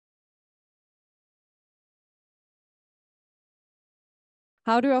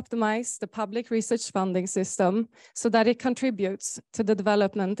how to optimize the public research funding system so that it contributes to the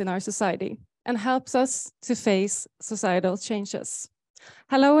development in our society and helps us to face societal changes.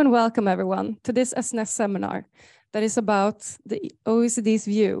 Hello and welcome everyone to this SNS seminar that is about the OECD's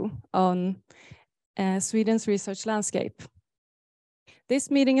view on Sweden's research landscape. This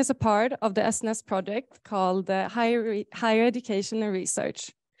meeting is a part of the SNS project called Higher Education and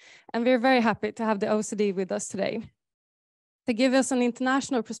Research. And we're very happy to have the OECD with us today to give us an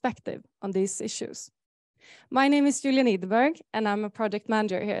international perspective on these issues. My name is Eugenia Perez Vico, and I'm a project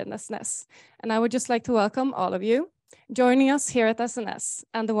manager here at SNS. And I would just like to welcome all of you joining us here at SNS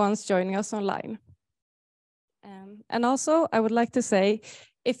and the ones joining us online. And also, I would like to say,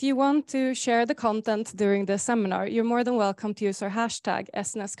 if you want to share the content during the seminar, you're more than welcome to use our hashtag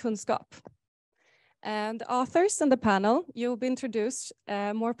SNSkunskap. And the authors in the panel, you'll be introduced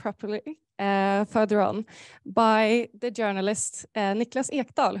more properly further on by the journalist Niklas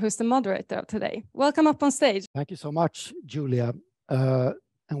Ekdal, who's the moderator of today. Welcome up on stage. Thank you so much, Julia. And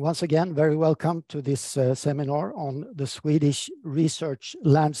once again, very welcome to this seminar on the Swedish research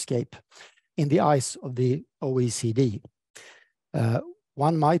landscape in the eyes of the OECD.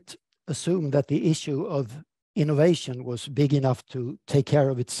 One might assume that the issue of innovation was big enough to take care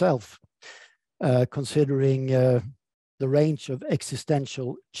of itself, considering the range of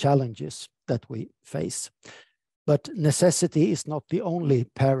existential challenges that we face. But necessity is not the only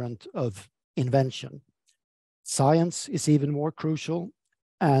parent of invention. Science is even more crucial,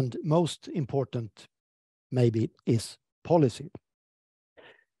 and most important, maybe, is policy.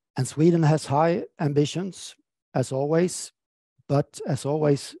 And Sweden has high ambitions, as always, but as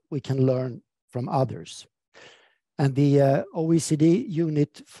always, we can learn from others. And the OECD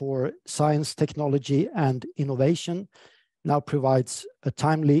Unit for Science, Technology and Innovation now provides a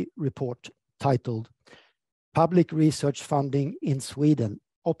timely report titled Public Research Funding in Sweden,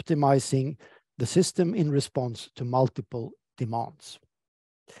 Optimizing the System in Response to Multiple Demands.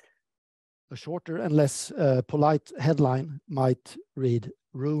 A shorter and less polite headline might read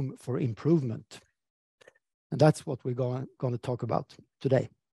Room for Improvement. And that's what we're going to talk about today,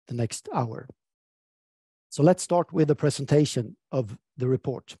 the next hour. So let's start with a presentation of the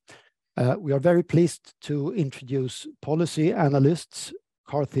report. We are very pleased to introduce policy analysts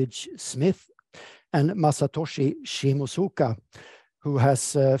Carthage Smith and Masatoshi Shimosuka, who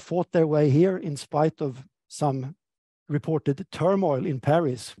has fought their way here in spite of some reported turmoil in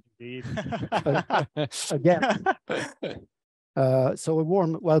Paris. Indeed. Again. So a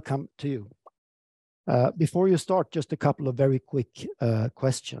warm welcome to you. Before you start, just a couple of very quick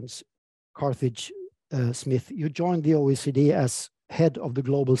questions. Carthage Smith, you joined the OECD as head of the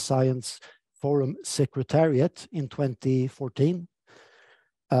Global Science Forum Secretariat in 2014.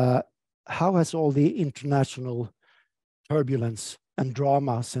 How has all the international turbulence and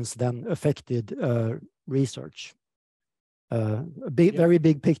drama since then affected research? Very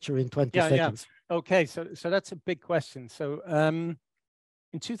big picture in 20 seconds. Yeah. Okay, so that's a big question. So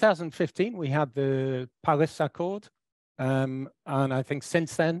in 2015, we had the Paris Accord. And I think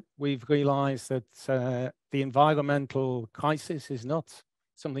since then, we've realized that the environmental crisis is not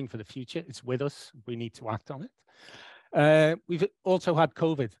something for the future. It's with us. We need to act on it. We've also had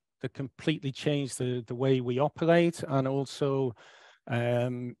COVID that completely changed the way we operate, and also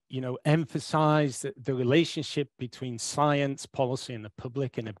emphasized the relationship between science, policy, and the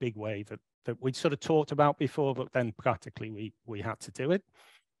public in a big way that we'd sort of talked about before, but then practically we had to do it.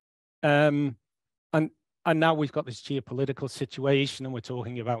 And now we've got this geopolitical situation, and we're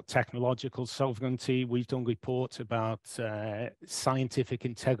talking about technological sovereignty. We've done reports about scientific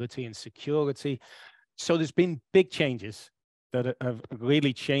integrity and security. So there's been big changes that are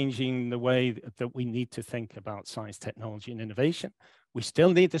really changing the way that we need to think about science, technology, and innovation. We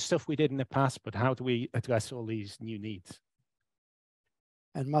still need the stuff we did in the past, but how do we address all these new needs?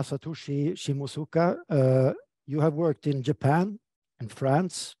 And Masatoshi Shimosuka, you have worked in Japan and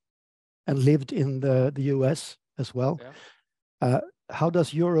France, and lived in the US as well. Yeah. How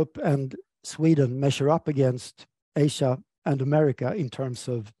does Europe and Sweden measure up against Asia and America in terms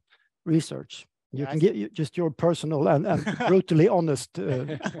of research? You can get just your personal and brutally honest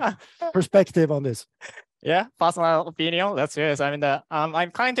perspective on this. Yeah, personal opinion. That's yes. I mean,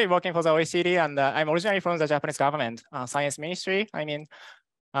 I'm currently working for the OECD, and I'm originally from the Japanese government science ministry.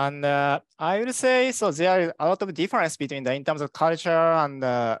 And I would say, so there is a lot of difference between in terms of culture and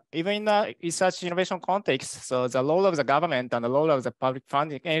even in the research innovation context. So the role of the government and the role of the public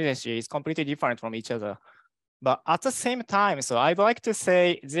funding agency is completely different from each other. But at the same time, so I'd like to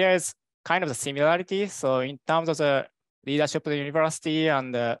say there's kind of the similarity. So in terms of the leadership of the university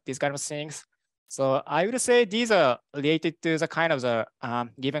and these kind of things, So I would say these are related to the kind of the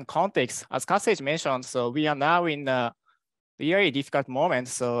given context. As Kassage mentioned, so we are now in a very difficult moment.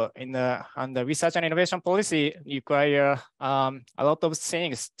 So in the research and innovation policy require a lot of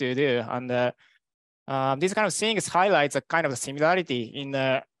things to do, and these kind of things highlights a kind of similarity in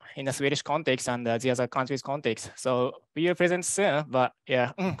the Swedish context and the other countries' context. So we will present soon, but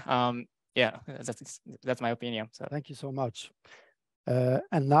yeah, yeah, that's my opinion. So. Thank you so much.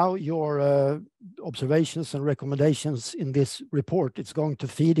 And now your observations and recommendations in this report, it's going to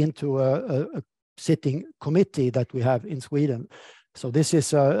feed into a sitting committee that we have in Sweden. So this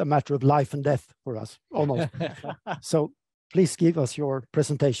is a matter of life and death for us, almost. So please give us your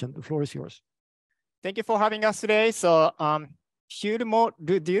presentation. The floor is yours. Thank you for having us today. So how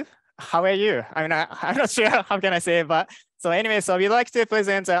are you? I mean, I'm not sure how can I say, but so anyway, so we'd like to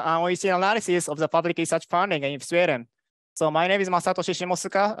present an OECD analysis of the public research funding in Sweden. So my name is Masatoshi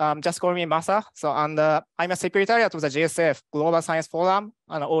Shimosuka. Just call me Masa. So I'm a secretariat of the GSF, Global Science Forum,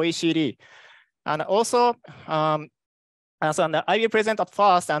 and OECD. And also, I will present up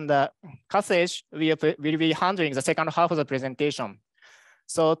first, and Kassage will be handling the second half of the presentation.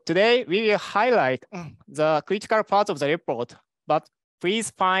 So today we will highlight the critical parts of the report, but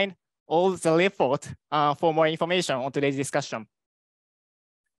please find all the report for more information on today's discussion.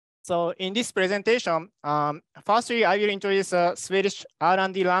 So in this presentation, firstly, I will introduce the Swedish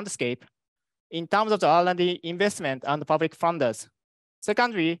R&D landscape in terms of the R&D investment and public funders.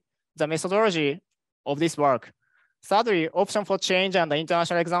 Secondly, the methodology of this work. Thirdly, option for change and the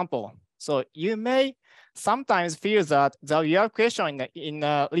international example. So you may sometimes feel that the real question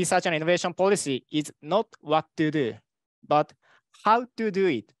in research and innovation policy is not what to do, but how to do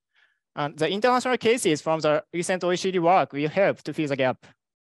it. And the international cases from the recent OECD work will help to fill the gap.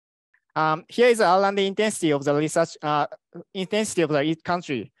 Here is the R&D intensity of the research intensity of the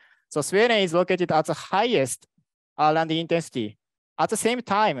country. So Sweden is located at the highest R&D intensity. At the same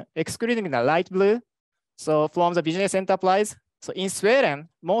time, excluding the light blue, so from the business enterprise. So in Sweden,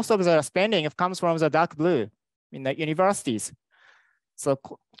 most of the spending comes from the dark blue in the universities. So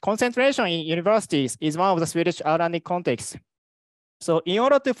concentration in universities is one of the Swedish R&D contexts. So in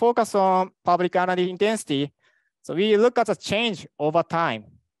order to focus on public R&D intensity, so we look at the change over time.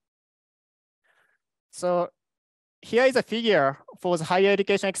 So here is a figure for the higher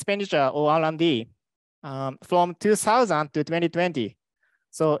education expenditure or R&D from 2000 to 2020.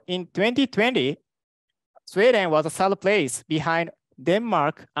 So in 2020, Sweden was a third place behind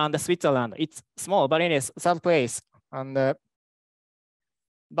Denmark and Switzerland. It's small, but it is third place. And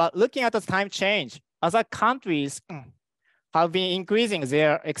but looking at the time change, other countries have been increasing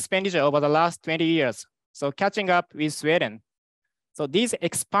their expenditure over the last 20 years. So catching up with Sweden. So these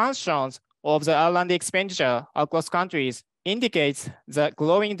expansions of the R&D expenditure across countries indicates the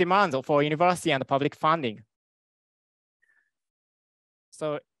growing demand for university and public funding.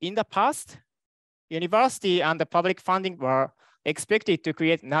 So in the past, university and the public funding were expected to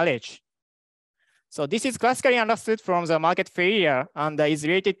create knowledge. So this is classically understood from the market failure and is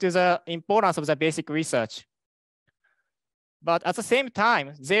related to the importance of the basic research. But at the same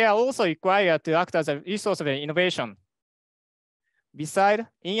time, they are also required to act as a resource of innovation. Besides,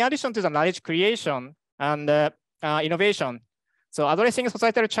 in addition to the knowledge creation and innovation, so addressing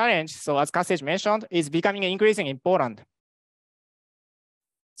societal challenge, so as Kassage mentioned, is becoming increasingly important.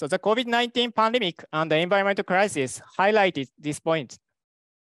 So the COVID-19 pandemic and the environmental crisis highlighted this point.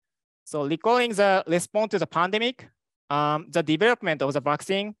 So recalling the response to the pandemic, the development of the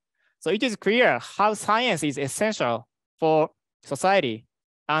vaccine, so it is clear how science is essential for society.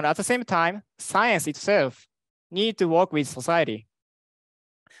 And at the same time, science itself needs to work with society.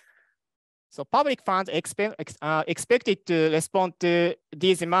 So public funds expected to respond to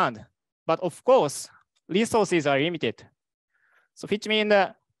this demand, but of course, resources are limited. So which means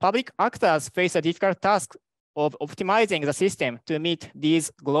that public actors face a difficult task of optimizing the system to meet these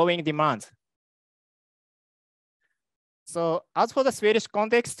growing demands. So as for the Swedish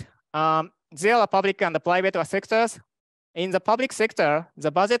context, there are public and the private sectors. In the public sector,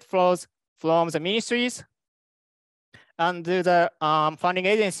 the budget flows from the ministries and the funding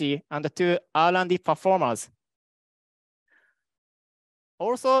agency and to R&D performers.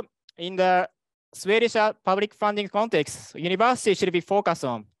 Also, in the Swedish public funding context, universities should be focused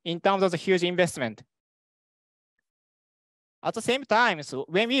on in terms of the huge investment. At the same time, so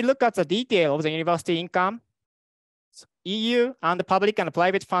when we look at the detail of the university income, EU and the public and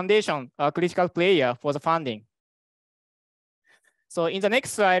private foundation are critical players for the funding. So in the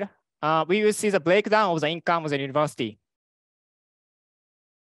next slide, we will see the breakdown of the income of the university.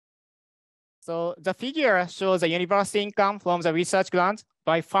 So the figure shows the university income from the research grants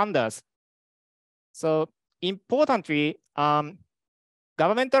by funders. So importantly,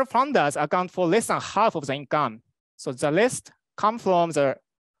 governmental funders account for less than half of the income. So the rest come from the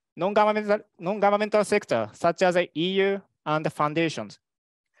non-governmental sector, such as the EU and the foundations.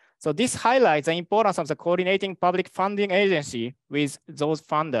 So this highlights the importance of the coordinating public funding agency with those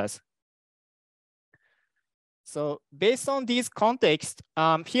funders. So based on this context,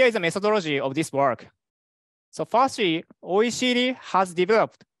 here is the methodology of this work. So firstly, OECD has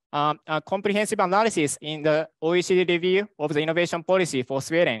developed a comprehensive analysis in the OECD review of the innovation policy for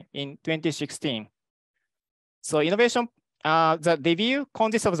Sweden in 2016. So innovation, the review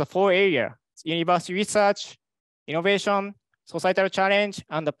consists of the 4 areas: university research, innovation, societal challenge,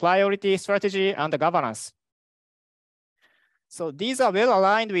 and the priority strategy and the governance. So these are well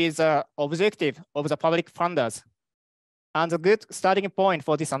aligned with the objective of the public funders and a good starting point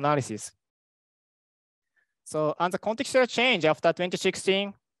for this analysis. So, and the contextual change after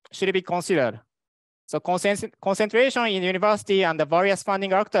 2016 should be considered. So concentration in university and the various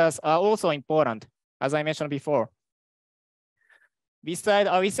funding actors are also important, as I mentioned before. Besides,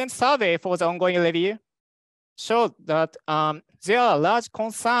 a recent survey for the ongoing review showed that there are large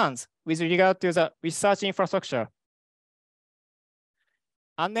concerns with regard to the research infrastructure.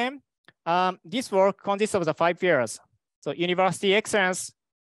 And then this work consists of the 5 pillars. So university excellence,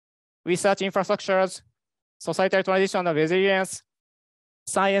 research infrastructures, societal transition and resilience,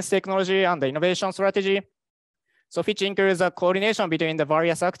 science, technology, and the innovation strategy. So which includes the coordination between the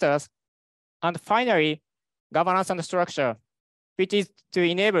various actors. And finally, governance and structure, which is to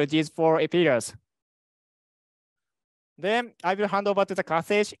enable these 4 pillars. Then I will hand over to the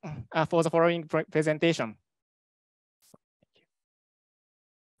Carthage for the following presentation.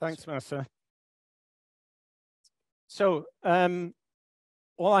 Thanks, Marcel. So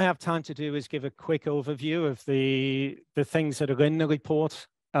all I have time to do is give a quick overview of the things that are in the report.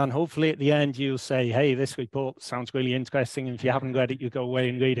 And hopefully at the end, you'll say, hey, this report sounds really interesting. And if you haven't read it, you go away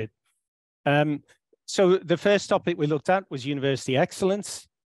and read it. So the first topic we looked at was university excellence.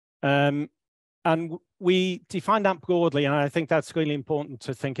 And we defined that broadly. And I think that's really important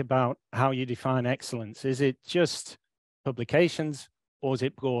to think about how you define excellence. Is it just publications, or is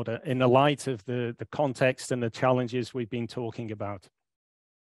it broader in the light of the context and the challenges we've been talking about?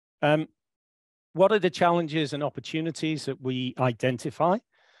 What are the challenges and opportunities that we identify?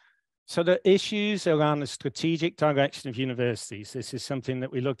 So the issues around the strategic direction of universities. This is something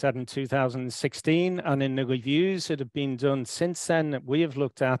that we looked at in 2016, and in the reviews that have been done since then that we have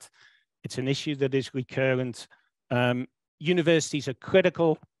looked at, it's an issue that is recurrent. Universities are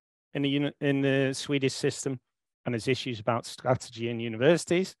critical in the Swedish system, and there's issues about strategy in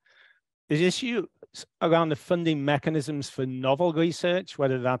universities. There's issues around the funding mechanisms for novel research,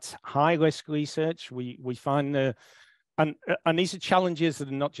 whether that's high-risk research. We find and these are challenges that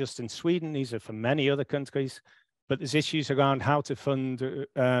are not just in Sweden, these are for many other countries, but there's issues around how to fund,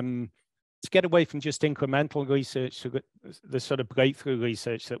 to get away from just incremental research to the sort of breakthrough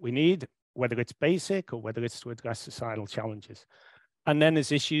research that we need, whether it's basic or whether it's to address societal challenges. And then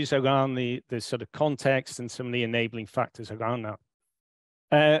there's issues around the sort of context and some of the enabling factors around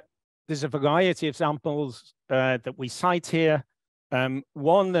that. There's a variety of examples that we cite here.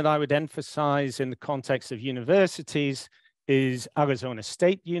 One that I would emphasize in the context of universities is Arizona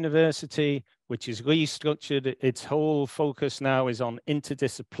State University, which is restructured. Its whole focus now is on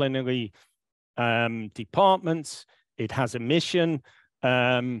interdisciplinary departments. It has a mission.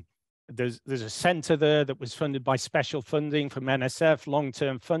 There's a center there that was funded by special funding from NSF,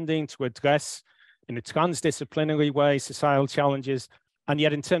 long-term funding to address in a transdisciplinary way societal challenges. And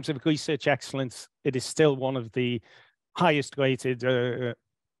yet in terms of research excellence, it is still one of the highest rated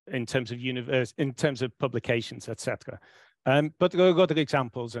in terms of publications, etc. But there are other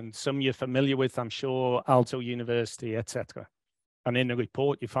examples, and some you're familiar with, I'm sure, Aalto University, etc. And in the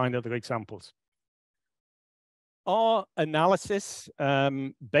report, you find other examples. Our analysis,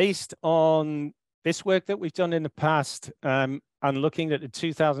 based on this work that we've done in the past and looking at the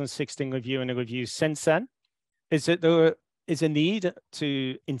 2016 review and the reviews since then, is that there is a need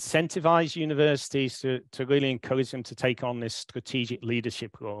to incentivize universities to really encourage them to take on this strategic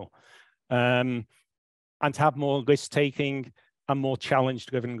leadership role and to have more risk-taking and more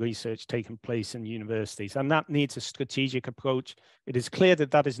challenge-driven research taking place in universities. And that needs a strategic approach. It is clear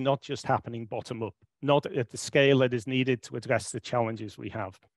that that is not just happening bottom-up, not at the scale that is needed to address the challenges we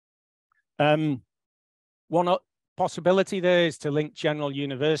have. One possibility there is to link general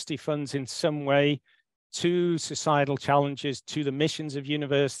university funds in some way to societal challenges, to the missions of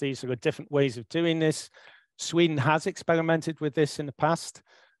universities. There are different ways of doing this. Sweden has experimented with this in the past,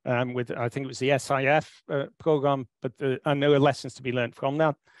 with, I think it was the SIF program, and there are lessons to be learned from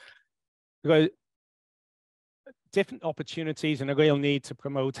that. different opportunities and a real need to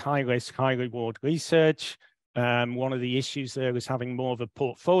promote high-risk, high-reward research. One of the issues there is having more of a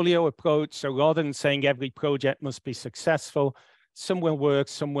portfolio approach. So rather than saying every project must be successful, some will work,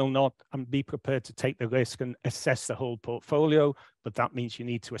 some will not, and be prepared to take the risk and assess the whole portfolio. But that means you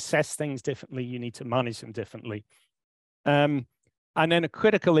need to assess things differently, you need to manage them differently. And then a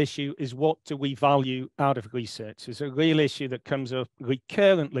critical issue is, what do we value out of research? It's a real issue that comes up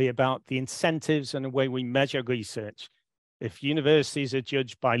recurrently about the incentives and the way we measure research. If universities are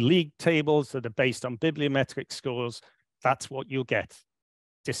judged by league tables that are based on bibliometric scores, that's what you'll get: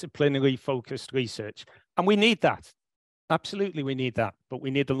 disciplinary focused research. And we need that. Absolutely, we need that. But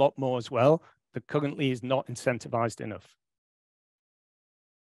we need a lot more as well that currently is not incentivized enough.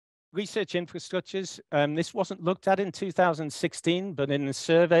 Research infrastructures. This wasn't looked at in 2016, but in the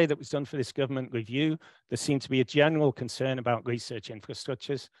survey that was done for this government review, there seemed to be a general concern about research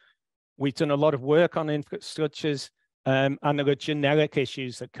infrastructures. We've done a lot of work on infrastructures, and there are generic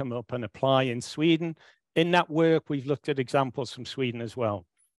issues that come up and apply in Sweden. In that work, we've looked at examples from Sweden as well.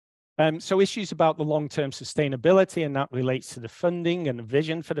 So issues about the long-term sustainability, and that relates to the funding and the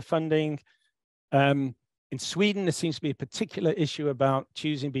vision for the funding. In Sweden, there seems to be a particular issue about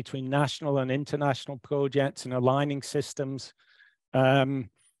choosing between national and international projects and aligning systems,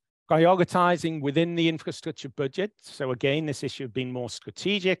 prioritizing within the infrastructure budget. So again, this issue of being more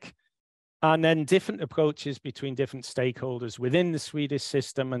strategic, and then different approaches between different stakeholders within the Swedish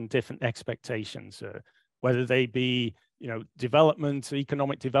system and different expectations, whether they be, development,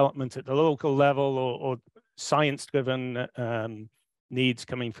 economic development at the local level, or science-driven needs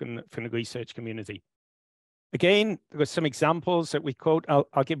coming from the research community. Again, there are some examples that we quote. I'll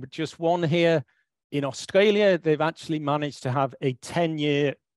give just one here. In Australia, they've actually managed to have a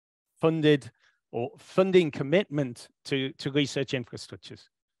 10-year funding commitment to research infrastructures.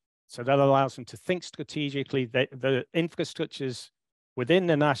 So that allows them to think strategically. The infrastructures within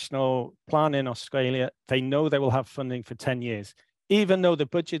the national plan in Australia, they know they will have funding for 10 years, even though the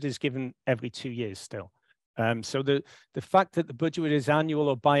budget is given every 2 years still. So the fact that the budget is annual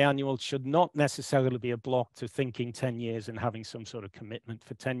or biannual should not necessarily be a block to thinking 10 years and having some sort of commitment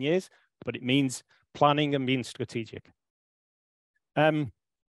for 10 years, but it means planning and being strategic.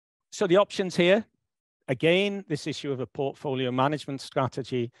 So the options here, again, this issue of a portfolio management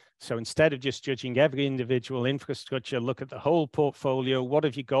strategy. So instead of just judging every individual infrastructure, look at the whole portfolio. What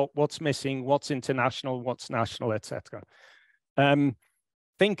have you got? What's missing? What's international? What's national, etc.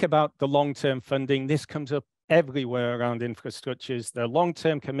 Think about the long-term funding. This comes up everywhere around infrastructures. They're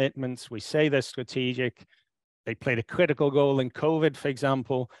long-term commitments. We say they're strategic. They played a critical role in COVID, for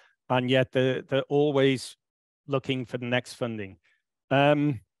example, and yet they're always looking for the next funding.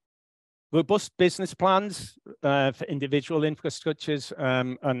 Robust business plans for individual infrastructures,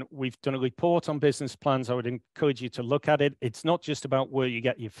 and we've done a report on business plans. I would encourage you to look at it. It's not just about where you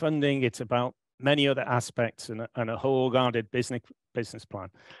get your funding, it's about many other aspects and a whole-rounded business plan.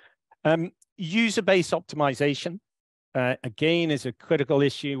 User-based optimization, again, is a critical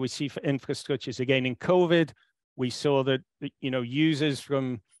issue we see for infrastructures. Again, in COVID, we saw that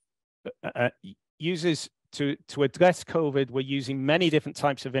users to address COVID were using many different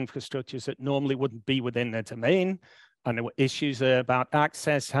types of infrastructures that normally wouldn't be within their domain. And there were issues there about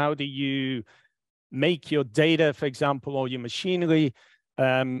access. How do you make your data, for example, or your machinery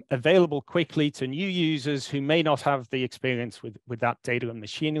available quickly to new users who may not have the experience with that data and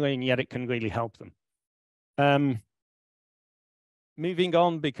machinery, and yet it can really help them. Moving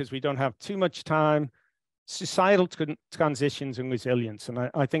on, because we don't have too much time, societal transitions and resilience.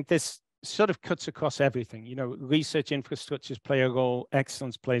 And I think this sort of cuts across everything. Research infrastructures play a role,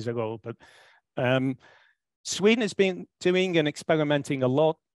 excellence plays a role, but Sweden has been doing and experimenting a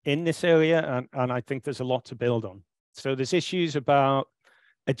lot in this area, and I think there's a lot to build on. So there's issues about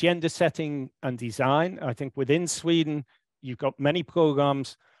agenda setting and design. I think within Sweden, you've got many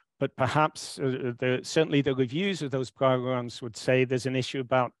programs, but perhaps certainly the reviews of those programs would say there's an issue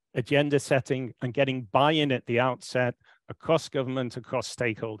about agenda setting and getting buy-in at the outset across government, across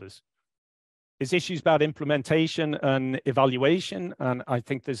stakeholders. There's issues about implementation and evaluation, and I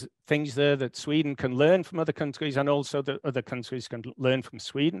think there's things there that Sweden can learn from other countries, and also that other countries can learn from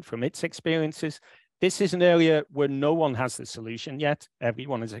Sweden, from its experiences. This is an area where no one has the solution yet.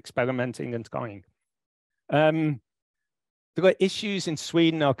 Everyone is experimenting and trying. There are issues in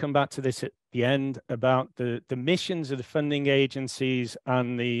Sweden, I'll come back to this at the end, about the missions of the funding agencies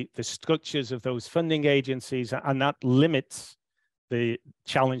and the structures of those funding agencies, and that limits the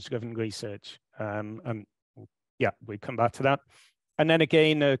challenge-driven research. And yeah, we come back to that. And then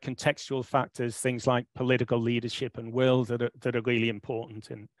again, contextual factors, things like political leadership and will that are really important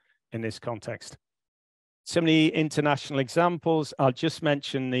in this context. Some of the international examples, I'll just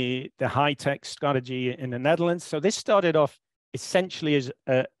mention the high-tech strategy in the Netherlands. So this started off essentially as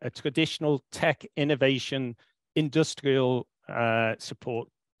a traditional tech innovation industrial support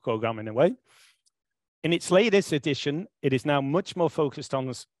program in a way. In its latest edition, it is now much more focused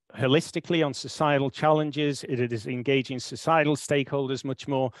on holistically on societal challenges. It is engaging societal stakeholders much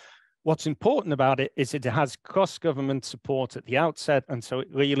more. What's important about it is it has cross-government support at the outset, and so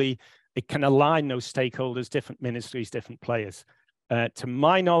it can align those stakeholders, different ministries, different players. To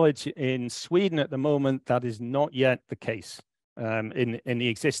my knowledge, in Sweden at the moment, that is not yet the case in the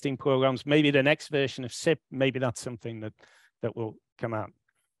existing programs. Maybe the next version of SIP, maybe that's something that will come out.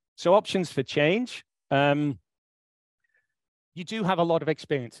 So options for change. You do have a lot of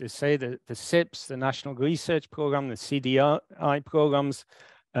experiences, say the SIPs, the National Research Program, the CDI programs.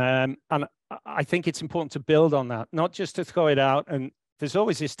 And I think it's important to build on that, not just to throw it out. And there's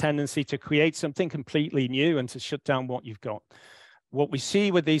always this tendency to create something completely new and to shut down what you've got. What we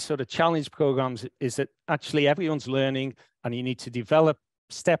see with these sort of challenge programs is that actually everyone's learning and you need to develop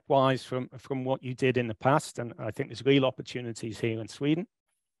stepwise from what you did in the past. And I think there's real opportunities here in Sweden.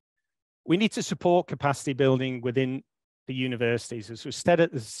 We need to support capacity building within the universities. As we said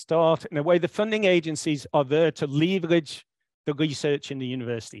at the start, in a way, the funding agencies are there to leverage the research in the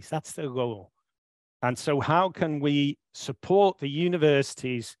universities. That's their role. And so how can we support the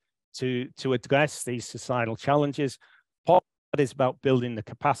universities to address these societal challenges? Part of that is about building the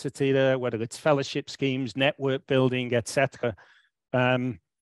capacity there, whether it's fellowship schemes, network building, etc. And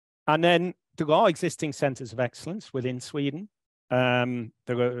then there are existing centers of excellence within Sweden. There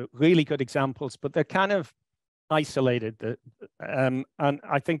are really good examples, but they're kind of isolated. And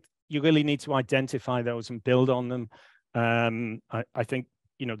I think you really need to identify those and build on them. I think,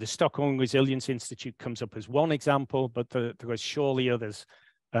 you know, the Stockholm Resilience Institute comes up as one example, but there are surely others,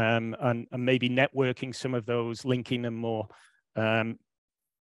 and maybe networking some of those, linking them more.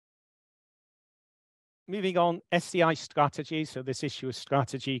 Moving on, SDI strategy. So this issue of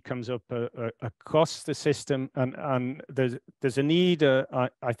strategy comes up across the system, and there's a need,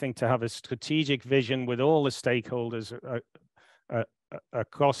 I think, to have a strategic vision with all the stakeholders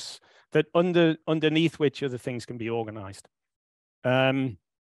across that, underneath which other things can be organized.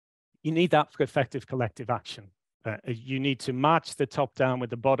 You need that for effective collective action. You need to match the top down with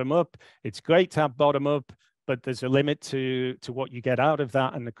the bottom up. It's great to have bottom up, but there's a limit to what you get out of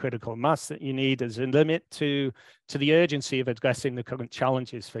that and the critical mass that you need. There's a limit to the urgency of addressing the current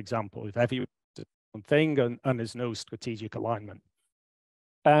challenges, for example, if everyone does one thing and there's no strategic alignment.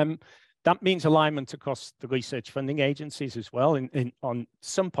 That means alignment across the research funding agencies as well, on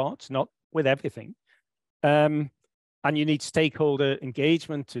some parts, not with everything. And you need stakeholder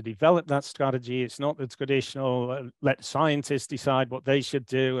engagement to develop that strategy. It's not the traditional let scientists decide what they should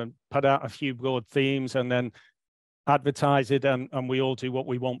do and put out a few broad themes and then advertise it, and we all do what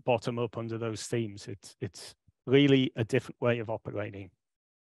we want bottom up under those themes. It's really a different way of operating.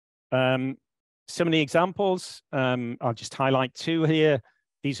 Some of the examples, I'll just highlight two here.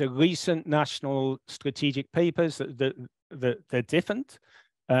 These are recent national strategic papers that they're different.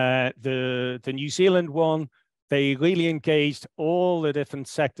 The New Zealand one, they really engaged all the different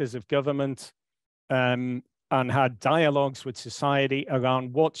sectors of government and had dialogues with society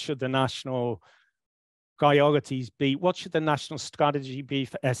around what should the national priorities be, what should the national strategy be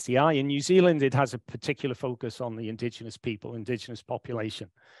for SDI. In New Zealand, it has a particular focus on the Indigenous people, Indigenous population.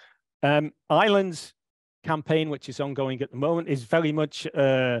 Ireland's campaign, which is ongoing at the moment, is very much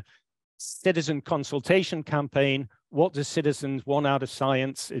a citizen consultation campaign. What do citizens want out of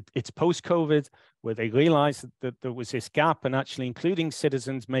science? It's post-COVID, where they realized that there was this gap, and actually including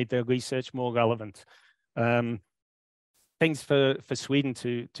citizens made their research more relevant. Things for Sweden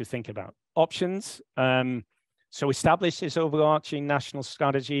to think about. Options. So establish this overarching national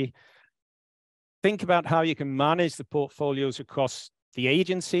strategy. Think about how you can manage the portfolios across the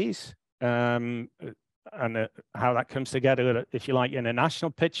agencies, and how that comes together, if you like, in a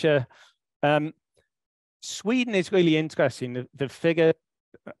national picture. Sweden is really interesting. The figure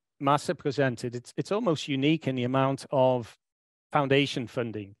Massa presented, it's almost unique in the amount of foundation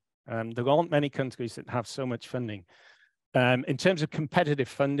funding. There aren't many countries that have so much funding. In terms of competitive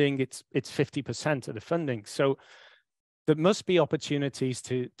funding, it's 50% of the funding. So there must be opportunities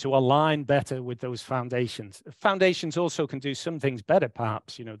to align better with those foundations. Foundations also can do some things better,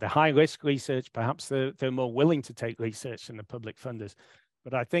 perhaps. You know, the high-risk research, perhaps they're more willing to take research than the public funders.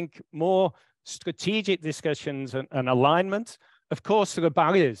 But I think more strategic discussions and alignment. Of course, there are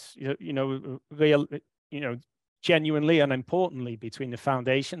barriers, genuinely and importantly, between the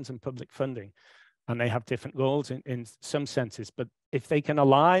foundations and public funding. And they have different roles in some senses, but if they can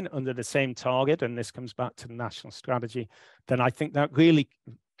align under the same target, and this comes back to the national strategy, then I think that really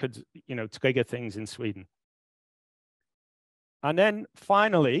could, trigger things in Sweden. And then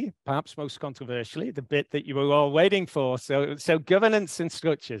finally, perhaps most controversially, the bit that you were all waiting for. So governance and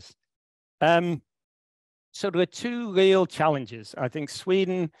structures. So there are two real challenges. I think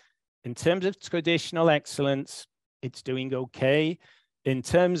Sweden, in terms of traditional excellence, it's doing okay. In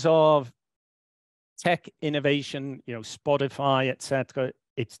terms of tech innovation, Spotify, etc.,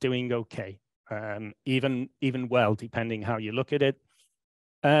 it's doing okay, even well, depending how you look at it.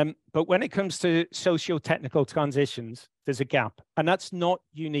 But when it comes to socio-technical transitions, there's a gap, and that's not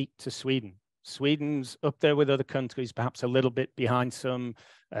unique to Sweden. Sweden's up there with other countries, perhaps a little bit behind some.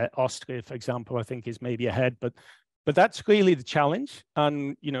 Austria, for example, I think is maybe ahead, but that's really the challenge.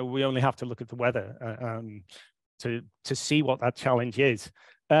 And we only have to look at the weather to see what that challenge is.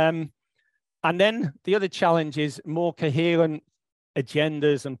 And then the other challenge is more coherent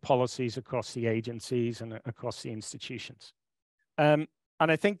agendas and policies across the agencies and across the institutions. And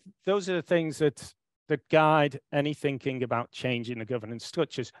I think those are the things that guide any thinking about changing the governance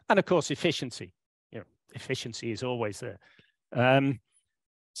structures. And of course, efficiency. Efficiency is always there.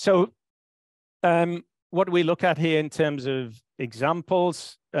 So what do we look at here in terms of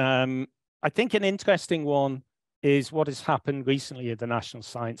examples? I think an interesting one is what has happened recently at the National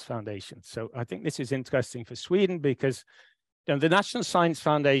Science Foundation. So I think this is interesting for Sweden because the National Science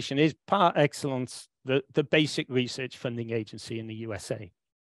Foundation is par excellence the basic research funding agency in the USA.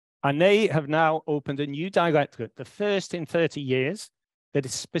 And they have now opened a new directorate, the first in 30 years, that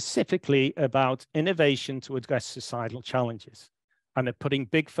is specifically about innovation to address societal challenges. And they're putting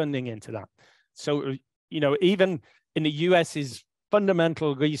big funding into that. So, even in the US's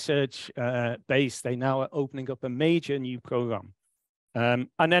fundamental research base, they now are opening up a major new program. And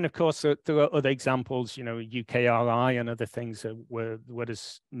then, of course, there are other examples, UKRI and other things where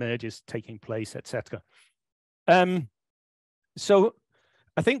there's mergers taking place, etc. So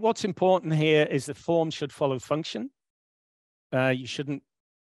I think what's important here is the form should follow function. You shouldn't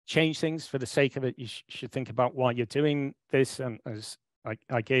change things for the sake of it. You should think about why you're doing this. And as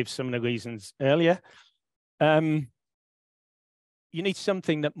I gave some of the reasons earlier, you need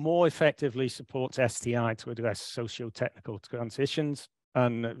something that more effectively supports STI to address socio-technical transitions.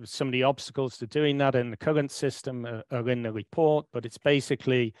 And some of the obstacles to doing that in the current system are in the report, but it's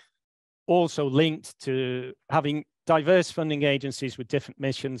basically also linked to having diverse funding agencies with different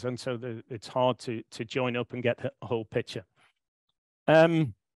missions. And so it's hard to join up and get the whole picture.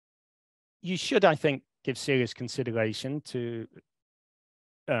 You should, I think, give serious consideration to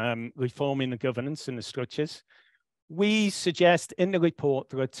reforming the governance and the structures. We suggest in the report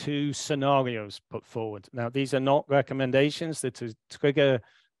there are two scenarios put forward. Now, these are not recommendations that to trigger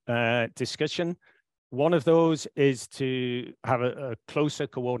discussion. One of those is to have a closer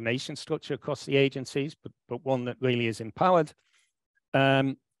coordination structure across the agencies, but one that really is empowered.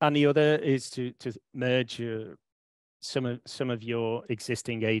 And the other is to merge some of your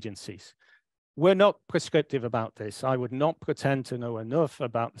existing agencies. We're not prescriptive about this. I would not pretend to know enough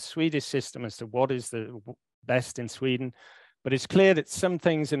about the Swedish system as to what is the best in Sweden, but it's clear that some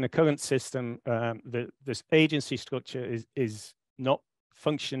things in the current system, this agency structure is not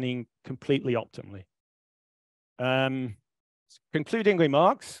functioning completely optimally. Concluding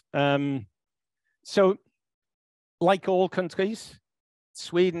remarks. So, like all countries,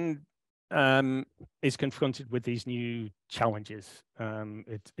 Sweden is confronted with these new challenges.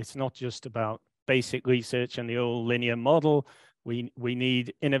 It's not just about basic research and the old linear model. We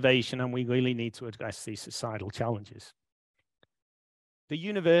need innovation, and we really need to address these societal challenges. The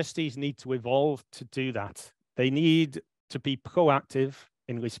universities need to evolve to do that. They need to be proactive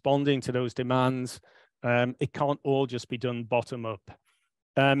in responding to those demands. It can't all just be done bottom up.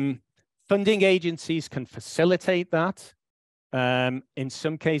 Funding agencies can facilitate that. In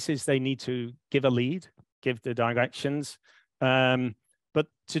some cases, they need to give a lead, give the directions. But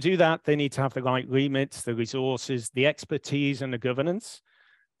to do that, they need to have the right remits, the resources, the expertise, and the governance.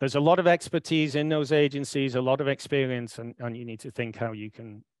 There's a lot of expertise in those agencies, a lot of experience, and you need to think how you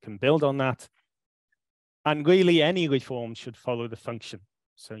can build on that. And really, any reform should follow the function.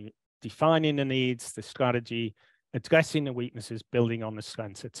 So defining the needs, the strategy, addressing the weaknesses, building on the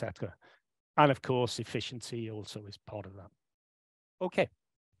strengths, etc. And of course, efficiency also is part of that. Okay.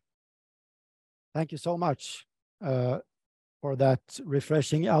 Thank you so much for that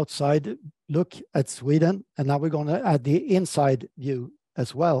refreshing outside look at Sweden. And now we're going to add the inside view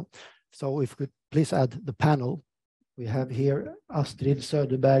as well. So if we could please add the panel. We have here Astrid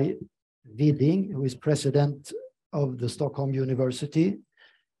Söderbergh Widding, who is president of the Stockholm University,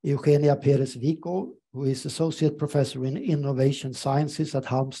 Eugenia Perez Vico, who is Associate Professor in Innovation Sciences at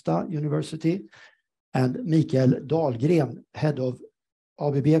Halmstad University, and Mikael Dahlgren, Head of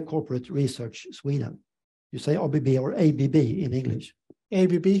ABB Corporate Research Sweden. You say ABB or ABB in English?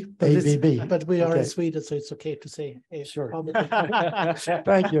 ABB, but, ABB. But we are okay. in Sweden, so it's okay to say. Sure.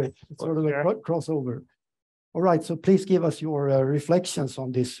 Thank you. It's sort of a crossover. All right, so please give us your reflections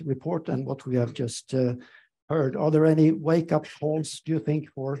on this report and what we have just heard. Are there any wake-up calls, do you think,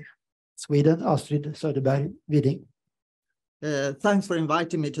 for Sweden? Astrid Söderbergh Widding. Thanks for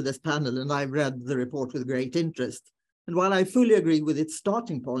inviting me to this panel, and I've read the report with great interest. And while I fully agree with its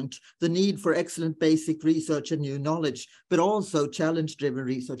starting point, the need for excellent basic research and new knowledge, but also challenge-driven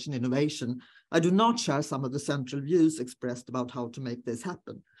research and innovation, I do not share some of the central views expressed about how to make this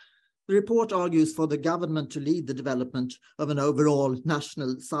happen. The report argues for the government to lead the development of an overall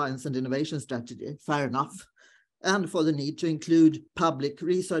national science and innovation strategy, fair enough, and for the need to include public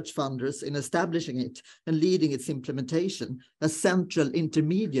research funders in establishing it and leading its implementation as central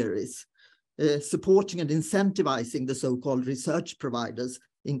intermediaries, supporting and incentivizing the so-called research providers,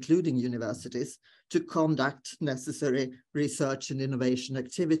 including universities, to conduct necessary research and innovation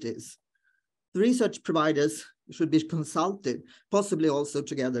activities. The research providers should be consulted, possibly also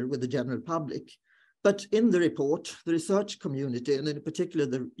together with the general public. But in the report, the research community, and in particular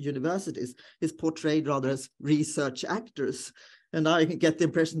the universities, is portrayed rather as research actors. And I get the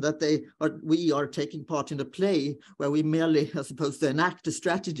impression that we are taking part in a play where we merely are supposed to enact a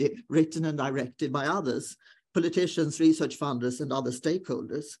strategy written and directed by others, politicians, research funders, and other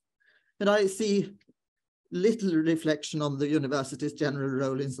stakeholders. And I see little reflection on the university's general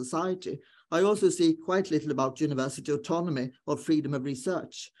role in society. I also see quite little about university autonomy or freedom of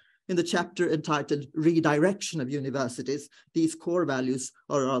research. In the chapter entitled Redirection of Universities, these core values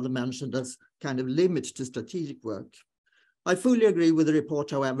are rather mentioned as kind of limit to strategic work. I fully agree with the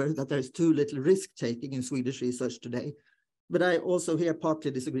report, however, that there is too little risk-taking in Swedish research today, but I also here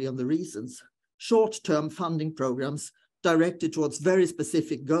partly disagree on the reasons. Short-term funding programs directed towards very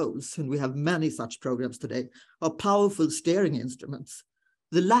specific goals, and we have many such programs today, are powerful steering instruments.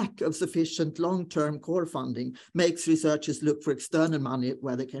 The lack of sufficient long-term core funding makes researchers look for external money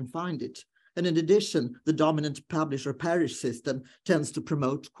where they can find it. And in addition, the dominant publish or perish system tends to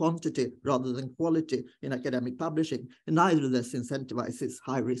promote quantity rather than quality in academic publishing, and neither of this incentivizes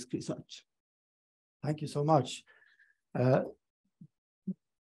high-risk research. Thank you so much.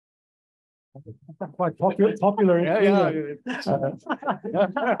 Quite popular.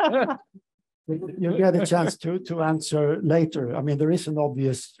 You get a chance to answer later. I mean, there is an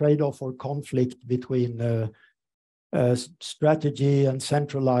obvious trade-off or conflict between strategy and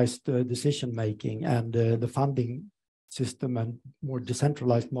centralized decision-making and the funding system and more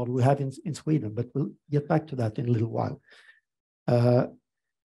decentralized model we have in Sweden, but we'll get back to that in a little while.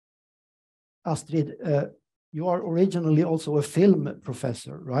 Astrid, you are originally also a film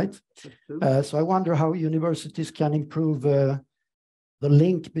professor, right? So I wonder how universities can improve the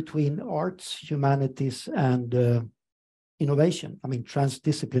link between arts, humanities, and innovation. I mean,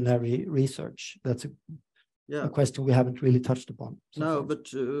 transdisciplinary research. That's a question we haven't really touched upon. But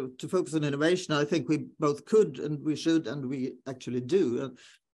to focus on innovation, I think we both could and we should and we actually do.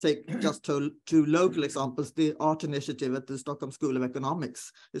 Take just two local examples. The art initiative at the Stockholm School of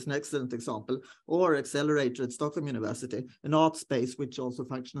Economics is an excellent example, or Accelerator at Stockholm University, an art space which also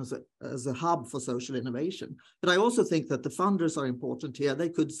functions as a hub for social innovation. But I also think that the funders are important here. They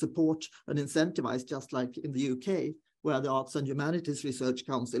could support and incentivize, just like in the UK, where the Arts and Humanities Research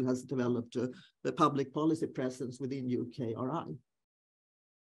Council has developed a public policy presence within UKRI.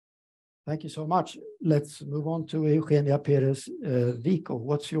 Thank you so much. Let's move on to Eugenia Perez Vico.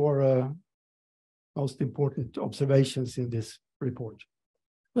 What's your most important observations in this report?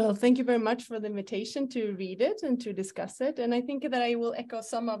 Well, thank you very much for the invitation to read it and to discuss it. And I think that I will echo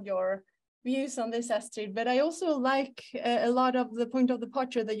some of your views on this, Astrid, but I also like a lot of the point of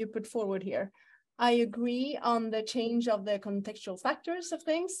departure that you put forward here. I agree on the change of the contextual factors of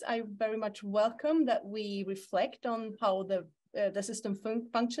things. I very much welcome that we reflect on how the system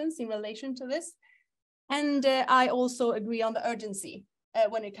functions in relation to this. And I also agree on the urgency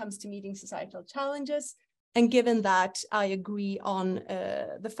when it comes to meeting societal challenges. And given that, I agree on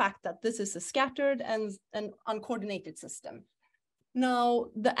the fact that this is a scattered and uncoordinated system. Now,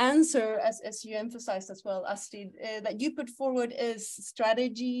 the answer, as you emphasized as well, Astrid, that you put forward is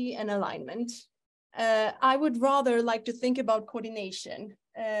strategy and alignment. I would rather like to think about coordination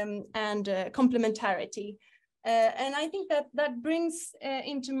and complementarity. And I think that brings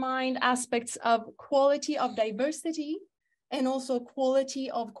into mind aspects of quality of diversity and also quality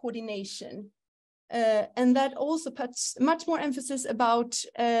of coordination. And that also puts much more emphasis about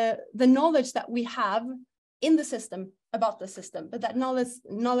the knowledge that we have in the system about the system, but that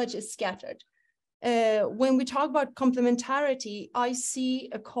knowledge is scattered. When we talk about complementarity, I see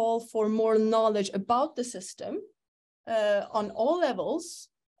a call for more knowledge about the system on all levels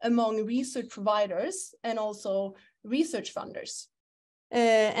among research providers and also research funders.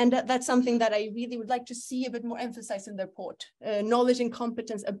 And that's something that I really would like to see a bit more emphasized in the report, knowledge and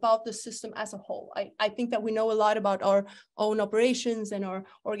competence about the system as a whole. I think that we know a lot about our own operations and our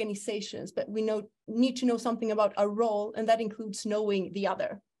organizations, but we need to know something about our role, and that includes knowing the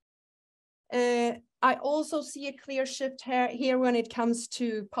other. I also see a clear shift here when it comes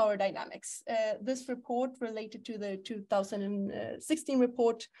to power dynamics. This report related to the 2016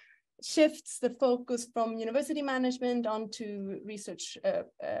 report shifts the focus from university management onto research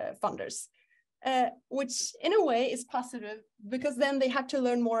funders, which in a way is positive, because then they have to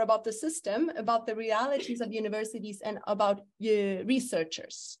learn more about the system, about the realities of universities, and about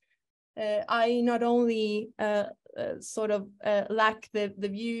researchers. I not only lack the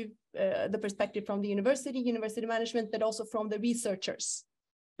view, the perspective from the university management, but also from the researchers,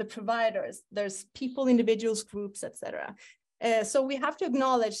 the providers. There's people, individuals, groups, etc. So we have to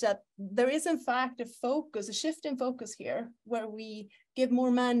acknowledge that there is in fact a shift in focus here, where we give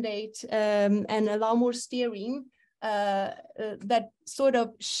more mandate and allow more steering that sort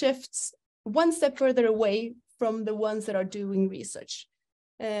of shifts one step further away from the ones that are doing research.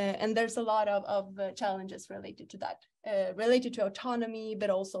 And there's a lot of challenges related to that, related to autonomy,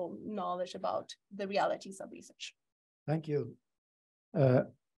 but also knowledge about the realities of research. Thank you.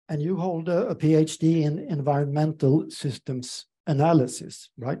 And you hold a PhD in environmental systems analysis,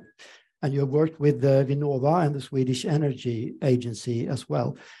 right? And you have worked with Vinnova and the Swedish Energy Agency as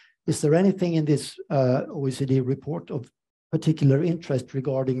well. Is there anything in this OECD report of particular interest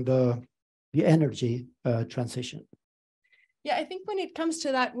regarding the energy transition? Yeah, I think when it comes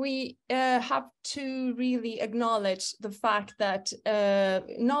to that, we have to really acknowledge the fact that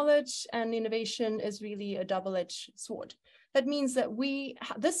knowledge and innovation is really a double-edged sword. That means that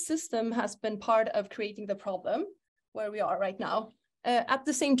this system has been part of creating the problem where we are right now. At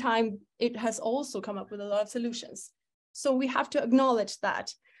the same time, it has also come up with a lot of solutions. So we have to acknowledge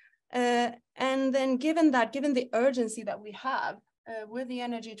that. And then given the urgency that we have with the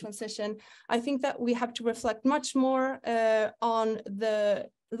energy transition, I think that we have to reflect much more on the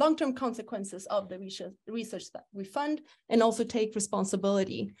long-term consequences of the research that we fund, and also take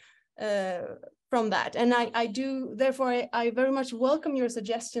responsibility from that. And therefore, I very much welcome your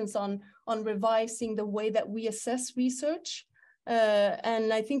suggestions on revising the way that we assess research.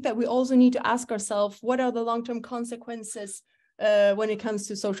 And I think that we also need to ask ourselves, what are the long-term consequences when it comes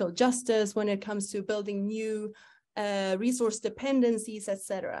to social justice, when it comes to building new resource dependencies,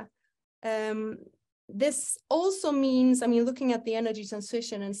 etc. This also means, looking at the energy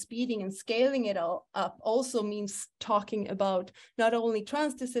transition and speeding and scaling it all up also means talking about not only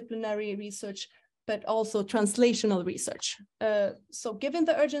transdisciplinary research, but also translational research. So given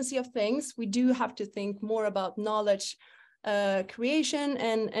the urgency of things, we do have to think more about knowledge creation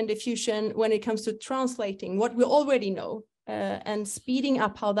and diffusion when it comes to translating what we already know and speeding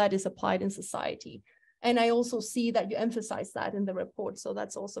up how that is applied in society. And I also see that you emphasize that in the report, so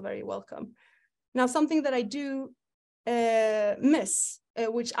that's also very welcome. Now, something that I do miss,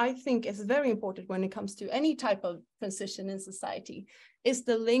 which I think is very important when it comes to any type of transition in society, is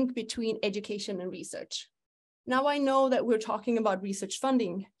the link between education and research. Now, I know that we're talking about research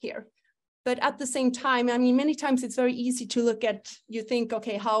funding here, but at the same time, many times it's very easy to look at, you think,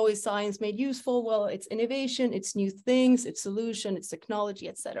 okay, how is science made useful? Well, it's innovation, it's new things, it's solution, it's technology,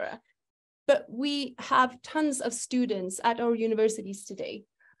 etc. But we have tons of students at our universities today.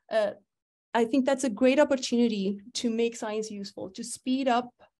 I think that's a great opportunity to make science useful, to speed up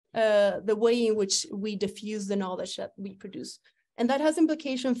the way in which we diffuse the knowledge that we produce. And that has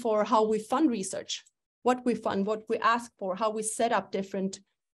implication for how we fund research, what we fund, what we ask for, how we set up different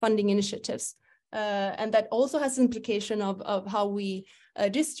funding initiatives. And that also has implication of how we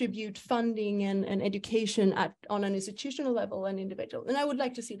distribute funding and education on an institutional level and individual. And I would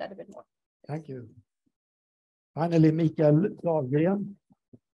like to see that a bit more. Thank you. Finally, Mikael Dahlgren.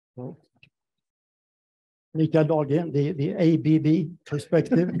 Mikael Dahlgren, the ABB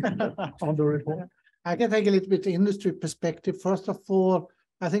perspective on the report. I can take a little bit industry perspective. First of all,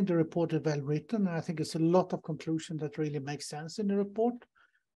 I think the report is well written. I think it's a lot of conclusion that really makes sense in the report.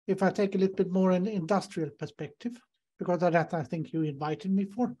 If I take a little bit more an industrial perspective, because of that I think you invited me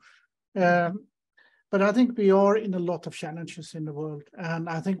for. But I think we are in a lot of challenges in the world. And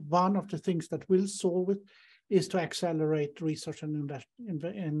I think one of the things that will solve it is to accelerate research and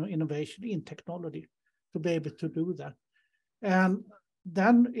innovation in technology to be able to do that. And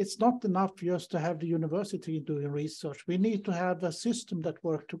then it's not enough just to have the university doing research. We need to have a system that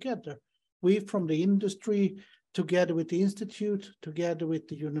works together. We from the industry, together with the institute, together with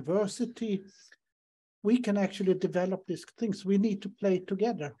the university, we can actually develop these things. We need to play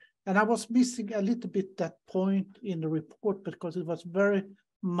together. And I was missing a little bit that point in the report because it was very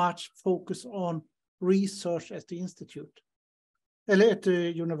much focused on research at the institute, at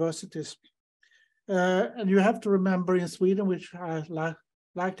the universities. And you have to remember in Sweden, which I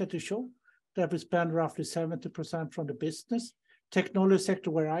like that you show, that we spend roughly 70% from the business. Technology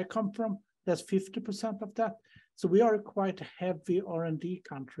sector where I come from, that's 50% of that. So we are quite a heavy R&D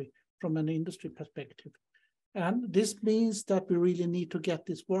country from an industry perspective. And this means that we really need to get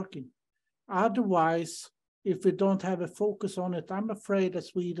this working. Otherwise, if we don't have a focus on it, I'm afraid that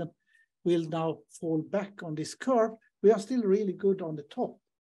Sweden will now fall back on this curve. We are still really good on the top.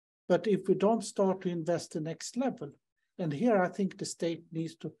 But if we don't start to invest the next level, and here I think the state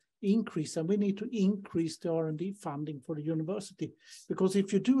needs to increase, and we need to increase the R&D funding for the university. Because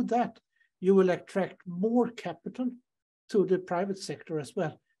if you do that, you will attract more capital to the private sector as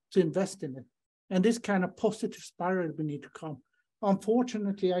well to invest in it. And this kind of positive spiral we need to come.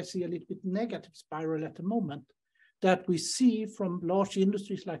 Unfortunately, I see a little bit negative spiral at the moment that we see from large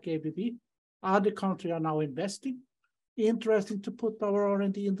industries like ABB. Other countries are now investing. Interesting to put our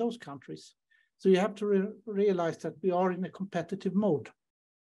R&D in those countries. So you have to realize that we are in a competitive mode.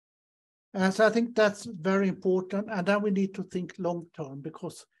 And so I think that's very important. And then we need to think long term,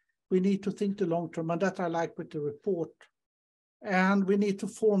 because we need to think the long term. And that I like with the report. And we need to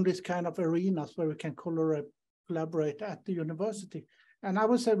form this kind of arenas where we can collaborate at the university. And I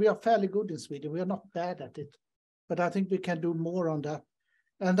would say we are fairly good in Sweden. We are not bad at it, but I think we can do more on that.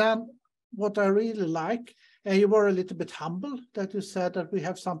 And then what I really like, and you were a little bit humble that you said that we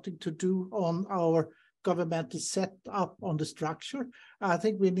have something to do on our governmental setup on the structure. I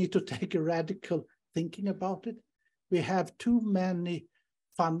think we need to take a radical thinking about it. We have too many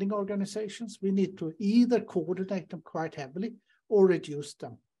funding organizations. We need to either coordinate them quite heavily or reduce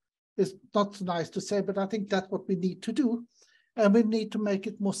them. It's not nice to say, but I think that's what we need to do. And we need to make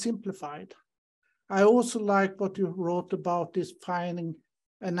it more simplified. I also like what you wrote about this finding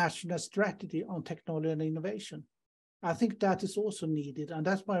a national strategy on technology and innovation. I think that is also needed, and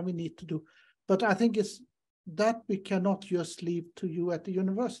that's why we need to do. But I think it's that we cannot just leave to you at the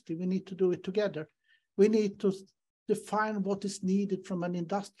university. We need to do it together. We need to define what is needed from an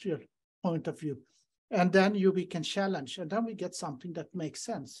industrial point of view. And then we can challenge, and then we get something that makes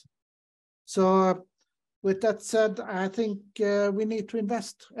sense. So with that said, I think we need to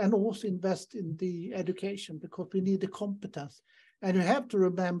invest, and also invest in the education, because we need the competence. And you have to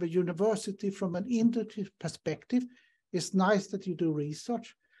remember, university from an industry perspective, it's nice that you do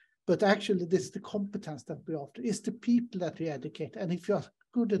research, but actually this is the competence that we offer. It's the people that we educate. And if you're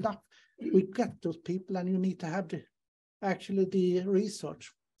good enough, we get those people, and you need to have the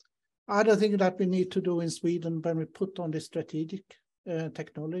research. Other thing that we need to do in Sweden when we put on the strategic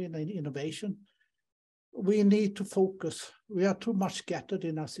technology and innovation, we need to focus. We are too much scattered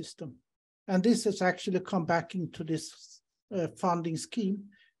in our system. And this has actually come back into this funding scheme,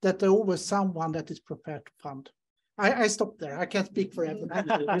 that there always someone that is prepared to fund. I stop there. I can't speak for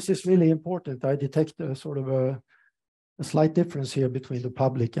everyone. This is really important. I detect a sort of a slight difference here between the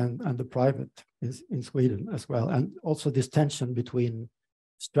public and the private in Sweden as well. And also this tension between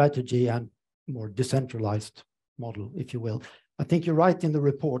strategy and more decentralized model, if you will. I think you're right in the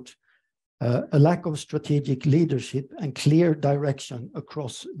report. A lack of strategic leadership and clear direction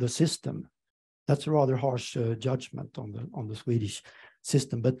across the system. That's a rather harsh judgment on the Swedish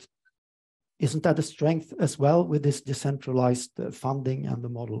system, but isn't that a strength as well with this decentralized funding and the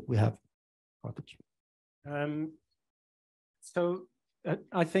model we have? So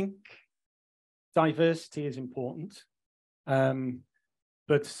I think diversity is important,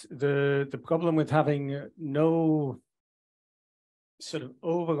 but the problem with having no sort of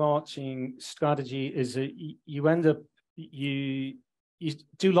overarching strategy is that you end up, you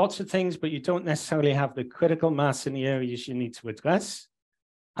do lots of things, but you don't necessarily have the critical mass in the areas you need to address.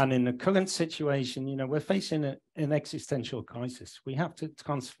 And in the current situation, you know, we're facing an existential crisis. We have to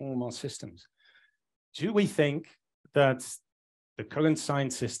transform our systems. Do we think that the current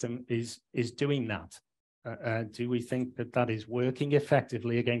science system is doing that? Do we think that that is working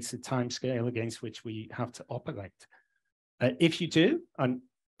effectively against the timescale against which we have to operate? If you do, and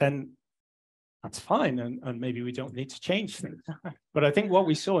then that's fine, and maybe we don't need to change things. But I think what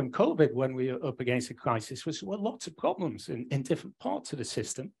we saw in COVID when we were up against a crisis was lots of problems in different parts of the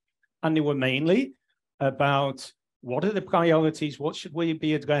system. And they were mainly about what are the priorities, what should we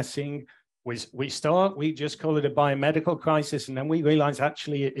be addressing. We just call it a biomedical crisis, and then we realize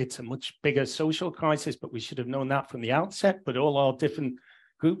actually it's a much bigger social crisis, but we should have known that from the outset. But all our different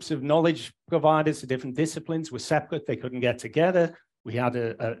groups of knowledge providers, the different disciplines were separate, they couldn't get together. We had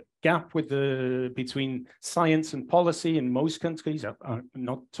a gap between science and policy in most countries. I'm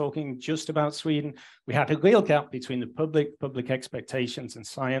not talking just about Sweden. We had a real gap between the public expectations and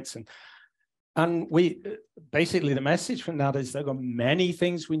science. And we basically, the message from that is there are many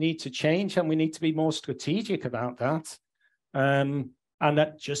things we need to change, and we need to be more strategic about that. And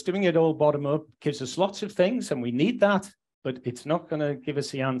that just doing it all bottom up gives us lots of things, and we need that, but it's not going to give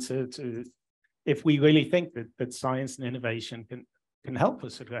us the answer to if we really think that science and innovation can help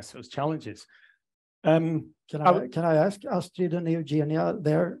us address those challenges. Can I ask Astrid and Eugenia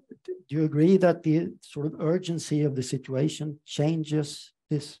there, do you agree that the sort of urgency of the situation changes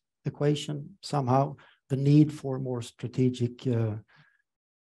this equation somehow, the need for more strategic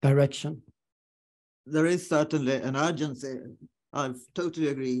direction? There is certainly an urgency. I totally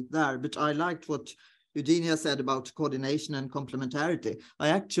agree there, but I liked what Eugenia said about coordination and complementarity. I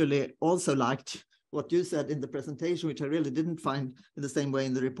actually also liked what you said in the presentation, which I really didn't find in the same way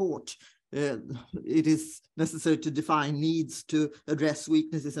in the report. It is necessary to define needs, to address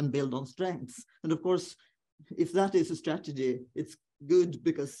weaknesses and build on strengths. And of course, if that is a strategy, it's good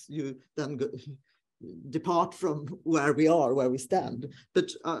because you then depart from where we stand.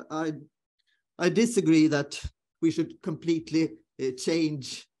 But I disagree that we should completely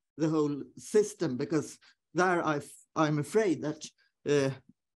change the whole system, because there I'm afraid that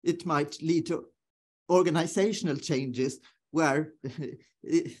it might lead to organizational changes where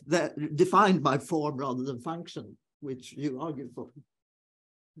they're defined by form rather than function, which you argue for.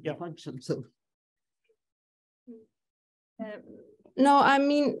 Yeah, function. So. No, I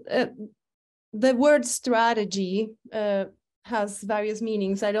mean, the word strategy has various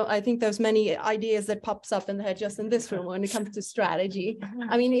meanings. I think there's many ideas that pops up in the head just in this room when it comes to strategy.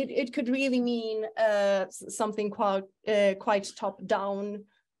 I mean, it could really mean something quite top down.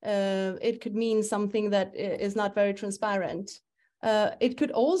 It could mean something that is not very transparent. It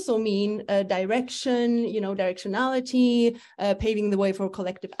could also mean direction, directionality, paving the way for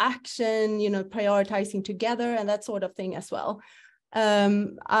collective action, prioritizing together and that sort of thing as well.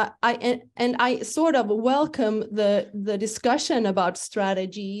 I sort of welcome the discussion about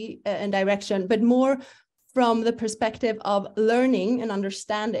strategy and direction, but more from the perspective of learning and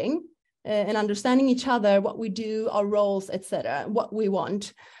understanding each other, what we do, our roles, etc., what we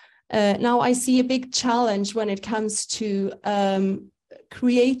want. Now I see a big challenge when it comes to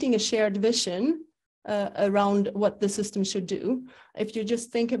creating a shared vision around what the system should do. If you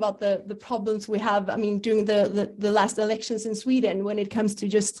just think about the problems we have, I mean, during the last elections in Sweden, when it comes to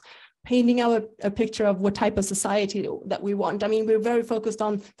just painting out a picture of what type of society that we want. I mean, we're very focused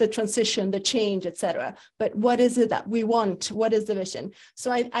on the transition, the change, etc. But what is it that we want? What is the vision?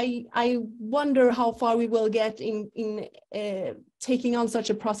 So I wonder how far we will get in taking on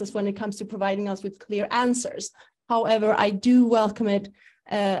such a process when it comes to providing us with clear answers. However, I do welcome it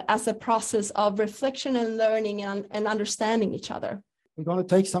as a process of reflection and learning and understanding each other. We're going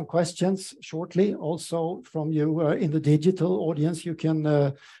to take some questions shortly. Also from you in the digital audience, you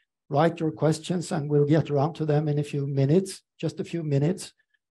can write your questions and we'll get around to them in a few minutes, just a few minutes.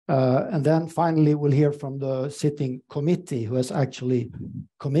 And then finally, we'll hear from the sitting committee who has actually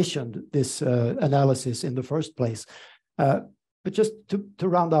commissioned this analysis in the first place. But just to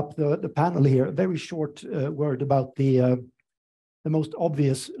round up the panel here, a very short word about the most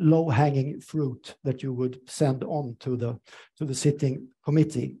obvious low-hanging fruit that you would send on to the sitting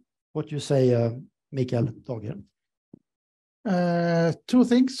committee. What you say, Mikael Dahlgren? Two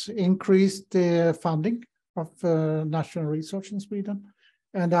things: increase the funding of national research in Sweden,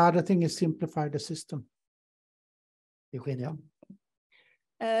 and the other thing is simplify the system. Eugenia?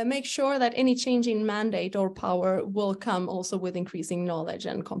 Make sure that any change in mandate or power will come also with increasing knowledge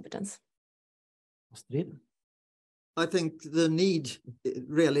and competence. Astrid? I think the need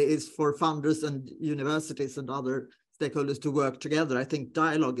really is for funders and universities and other stakeholders to work together. I think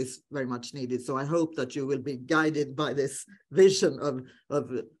dialogue is very much needed. So I hope that you will be guided by this vision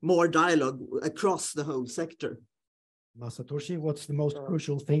of more dialogue across the whole sector. Masatoshi, what's the most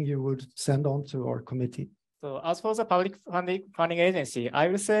crucial thing you would send on to our committee? So as for the public funding agency, I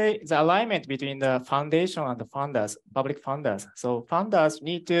would say the alignment between the foundation and the funders, public funders. So funders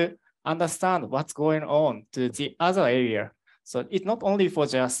need to understand what's going on to the other area. So it's not only for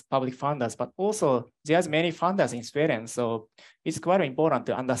just public funders, but also there's many funders in Sweden. So it's quite important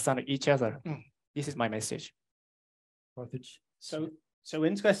to understand each other. This is my message. So So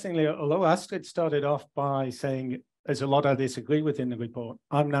interestingly, although Astrid started off by saying there's a lot I disagree with in the report,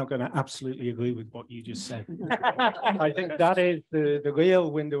 I'm now going to absolutely agree with what you just said. I think that is the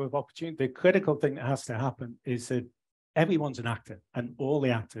real window of opportunity. The critical thing that has to happen is that everyone's an actor, and all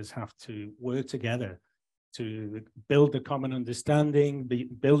the actors have to work together to build a common understanding,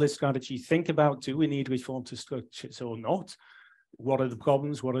 build a strategy, think about, do we need reform to structures or not? What are the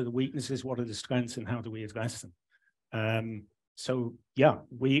problems? What are the weaknesses? What are the strengths? And how do we address them? So yeah,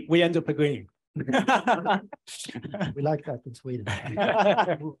 we end up agreeing. We like that in Sweden.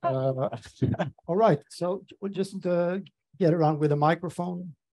 All right, so we'll just get around with a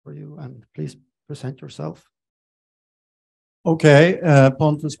microphone for you, and please present yourself. Okay,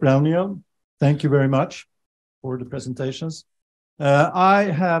 Pontus Brauniel, thank you very much for the presentations. I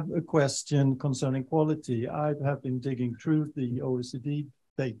have a question concerning quality. I have been digging through the OECD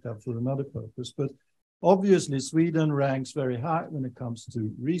data for another purpose, but obviously Sweden ranks very high when it comes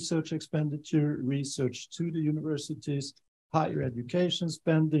to research expenditure, research to the universities, higher education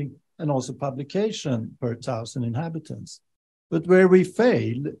spending, and also publication per 1,000 inhabitants. But where we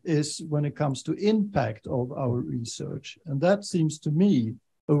fail is when it comes to impact of our research. And that seems to me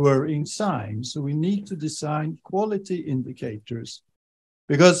a worrying sign. So we need to design quality indicators,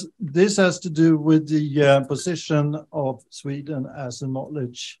 because this has to do with the position of Sweden as a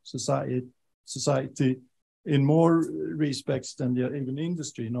knowledge society in more respects than the even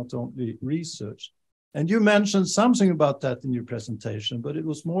industry, not only research. And you mentioned something about that in your presentation, but it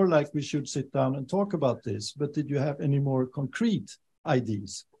was more like we should sit down and talk about this. But did you have any more concrete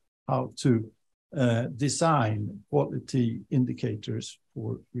ideas how to design quality indicators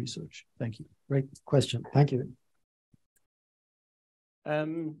for research? Thank you. Great question. Thank you.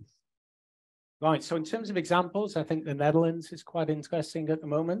 Right. So in terms of examples, I think the Netherlands is quite interesting at the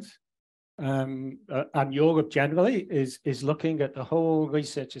moment. And Europe generally is looking at the whole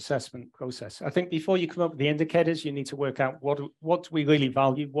research assessment process. I think before you come up with the indicators, you need to work out what do we really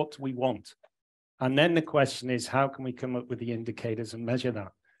value, what do we want? And then the question is, how can we come up with the indicators and measure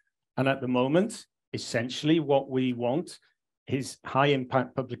that? And at the moment, essentially what we want is high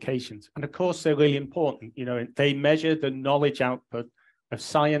impact publications. And of course, they're really important. You know, they measure the knowledge output of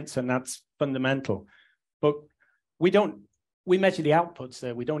science, and that's fundamental. But we measure the outputs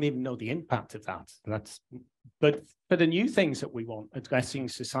there. We don't even know the impact of that. But for the new things that we want, addressing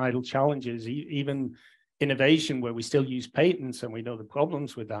societal challenges, even innovation where we still use patents and we know the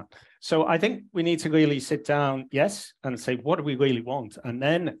problems with that. So I think we need to really sit down, yes, and say, what do we really want? And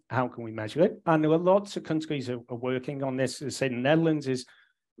then how can we measure it? And there are lots of countries are working on this. As I say, the Netherlands is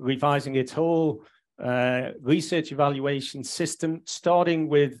revising its whole research evaluation system, starting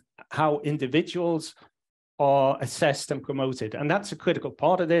with how individuals are assessed and promoted. And that's a critical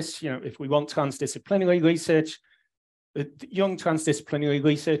part of this. You know, if we want transdisciplinary research, young transdisciplinary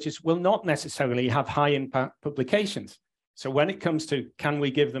researchers will not necessarily have high impact publications. So when it comes to, can we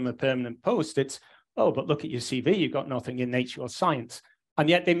give them a permanent post? It's, oh, but look at your CV, you've got nothing in nature or science. And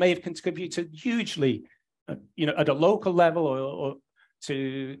yet they may have contributed hugely, you know, at a local level or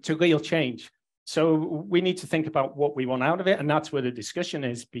to real change. So we need to think about what we want out of it. And that's where the discussion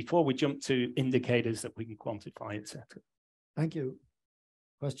is before we jump to indicators that we can quantify, etc. Thank you.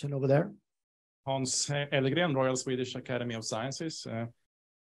 Question over there. Hans Elgren, Royal Swedish Academy of Sciences.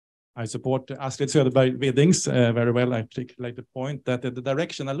 I support Astrid Söderbergh Widding's very well articulated point that the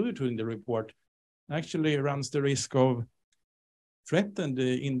direction alluded to in the report actually runs the risk of threatening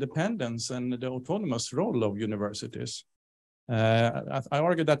the independence and the autonomous role of universities. I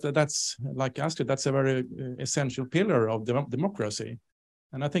argue that that's, like Astrid, that's a very essential pillar of democracy.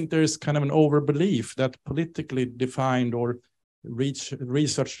 And I think there is kind of an overbelief that politically defined or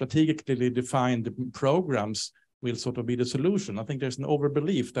research strategically defined programs will sort of be the solution. I think there's an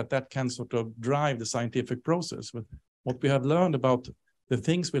overbelief that that can sort of drive the scientific process. But what we have learned about the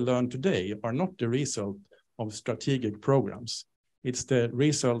things we learn today are not the result of strategic programs. It's the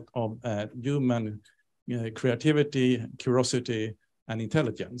result of human creativity, curiosity, and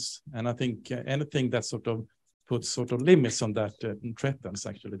intelligence. And I think anything that sort of puts sort of limits on that threatens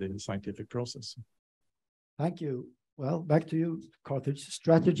actually the scientific process. Thank you. Well, back to you, Carthage.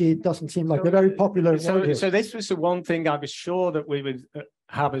 Strategy doesn't seem like a very popular word. So this was the one thing I was sure that we would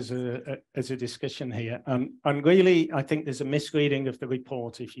have as a discussion here. And really, I think there's a misreading of the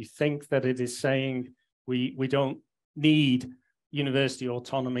report if you think that it is saying we don't need university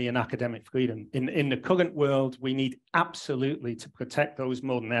autonomy and academic freedom. In the current world, we need absolutely to protect those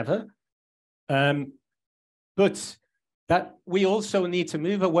more than ever. But that we also need to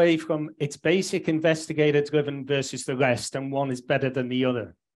move away from its basic investigator-driven versus the rest, and one is better than the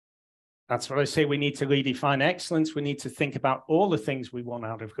other. That's what I say. We need to redefine excellence. We need to think about all the things we want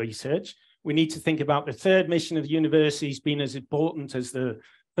out of research. We need to think about the third mission of universities being as important as the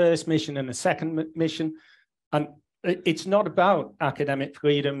first mission and the second mission. And it's not about academic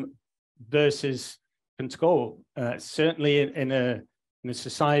freedom versus control. Certainly in a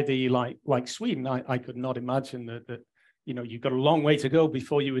society like Sweden, I could not imagine that you've got a long way to go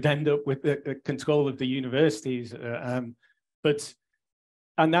before you would end up with the control of the universities.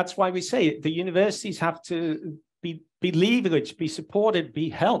 And that's why we say the universities have to be leveraged, be supported, be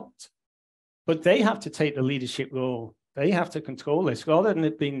helped. But they have to take the leadership role. They have to control this rather than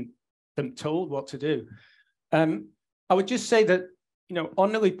it being them told what to do. I would just say that,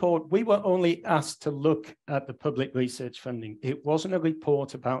 on the report, we were only asked to look at the public research funding. It wasn't a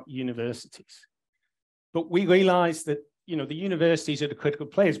report about universities. But we realized that, the universities are the critical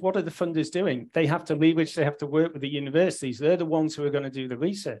players. What are the funders doing? They have to leverage, they have to work with the universities. They're the ones who are going to do the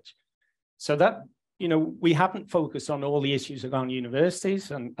research. So that, we haven't focused on all the issues around universities.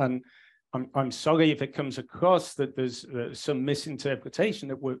 And I'm sorry if it comes across that there's some misinterpretation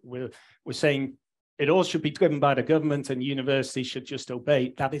that we're saying it all should be driven by the government and universities should just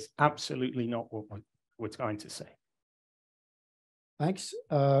obey. That is absolutely not what we're trying to say. Thanks.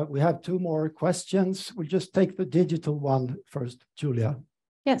 We have two more questions. We'll just take the digital one first, Julia.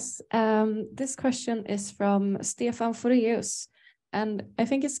 Yes, this question is from Stefan Foreus, and I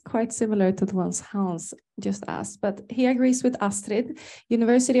think it's quite similar to the ones Hans just asked, but he agrees with Astrid.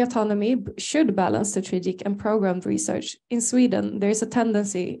 University autonomy should balance strategic and programmed research. In Sweden, there is a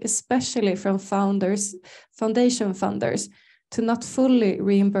tendency, especially from foundation funders, to not fully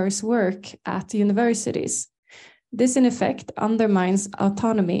reimburse work at universities. This, in effect, undermines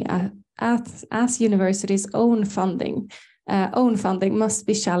autonomy as universities' own funding must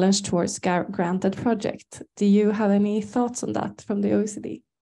be challenged towards granted project. Do you have any thoughts on that from the OECD?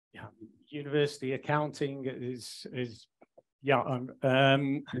 Yeah, university accounting is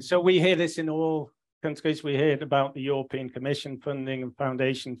so we hear this in all countries. We hear about the European Commission funding and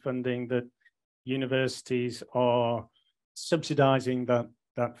foundation funding, that universities are subsidizing that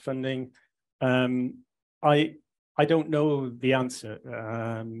funding. I don't know the answer.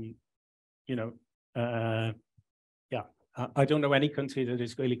 I don't know any country that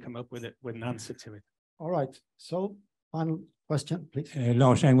has really come up with an answer to it. All right. So, final question, please.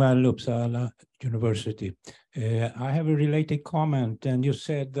 Lars Engvall, Uppsala University. I have a related comment, and you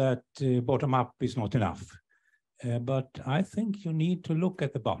said that bottom up is not enough. But I think you need to look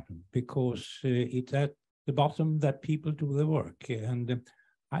at the bottom, because it's at the bottom that people do the work. And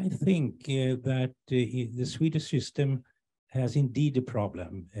I think that the Swedish system has indeed a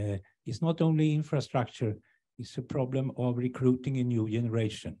problem. It's not only infrastructure, it's a problem of recruiting a new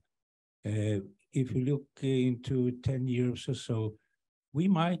generation. If you look into 10 years or so, we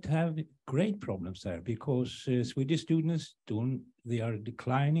might have great problems there, because Swedish students, they are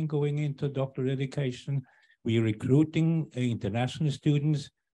declining going into doctoral education. We're recruiting international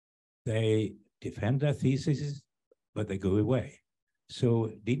students. They defend their theses, but they go away.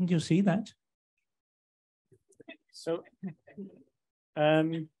 So didn't you see that? So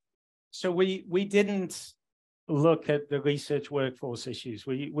we didn't look at the research workforce issues.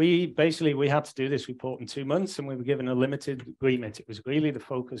 We had to do this report in 2 months, and we were given a limited remit. It was really, the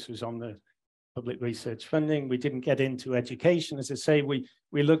focus was on the public research funding. We didn't get into education. As I say, we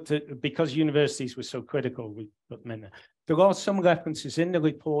looked at, because universities were so critical, we put them in there. There are some references in the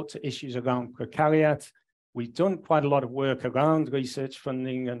report to issues around precariat. We've done quite a lot of work around research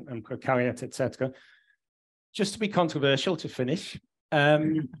funding and precariat, etc. Just to be controversial to finish,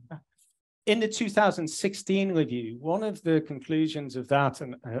 in the 2016 review, one of the conclusions of that,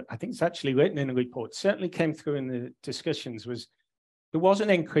 and I think it's actually written in the report, certainly came through in the discussions, was there was an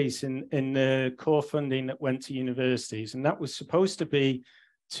increase in the core funding that went to universities, and that was supposed to be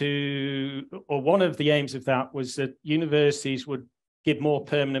one of the aims of that was that universities would give more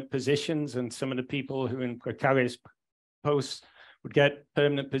permanent positions, and some of the people who are in precarious posts would get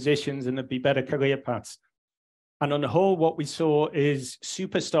permanent positions, and there'd be better career paths. And on the whole, what we saw is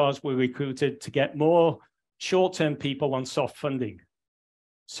superstars were recruited to get more short-term people on soft funding.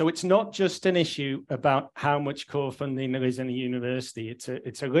 So it's not just an issue about how much core funding there is in a university.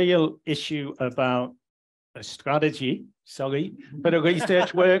 It's a real issue about a strategy, but a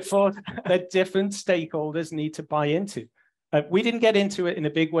research workforce that different stakeholders need to buy into. We didn't get into it in a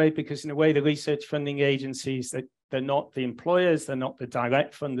big way because, in a way, the research funding agencies, they're not the employers, they're not the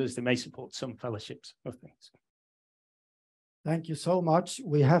direct funders. They may support some fellowships of things. Thank you so much.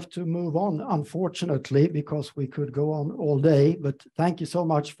 We have to move on, unfortunately, because we could go on all day. But thank you so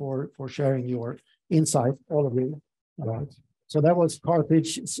much for sharing your insight, all of you. All right. So that was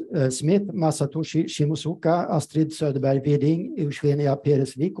Carthage Smith, Masatoshi Shimosuka, Astrid Söderbergh Widding, Eugenia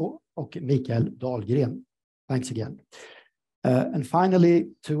Perez Vico, och Mikael Dahlgren. Thanks again. And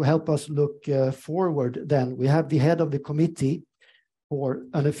finally, to help us look forward, then we have the head of the committee for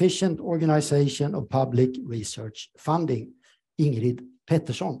an efficient organization of public research funding, Ingrid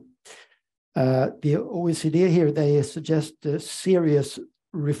Petersson. The OECD here, they suggest a serious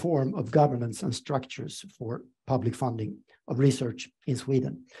reform of governance and structures for public funding of research in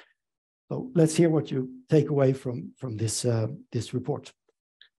Sweden. So let's hear what you take away from this report.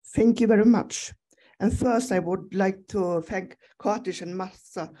 Thank you very much. And first, I would like to thank Carthage and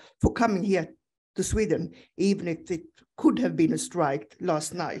Massa for coming here to Sweden, even if it could have been a strike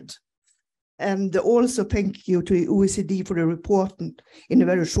last night. And also thank you to the OECD for the report in a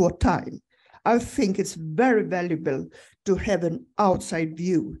very short time. I think it's very valuable to have an outside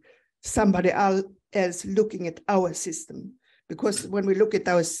view, somebody else looking at our system, because when we look at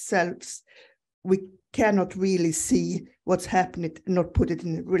ourselves, we cannot really see what's happening and not put it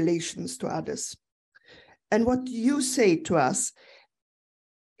in relations to others. And what you say to us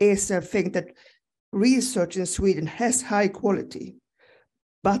is, I think, that research in Sweden has high quality,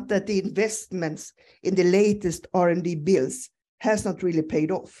 but that the investments in the latest R&D bills has not really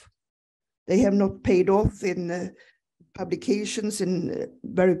paid off. They have not paid off in publications in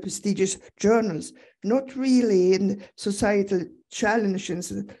very prestigious journals, not really in societal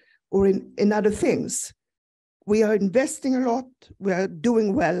challenges or in other things. We are investing a lot, we are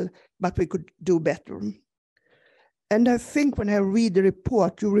doing well, but we could do better. And I think when I read the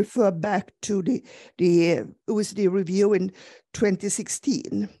report, you refer back to the OECD review in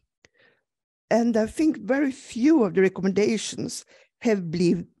 2016. And I think very few of the recommendations have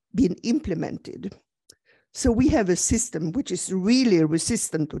been implemented. So we have a system which is really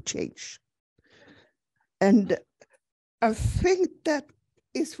resistant to change. And I think that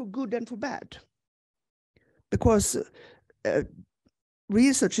is for good and for bad. Because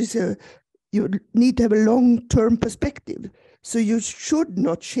research is you need to have a long-term perspective. So you should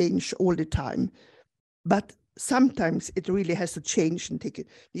not change all the time, but sometimes it really has to change and take a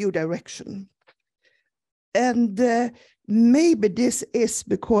new direction. And maybe this is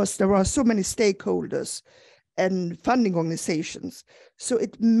because there are so many stakeholders and funding organizations. So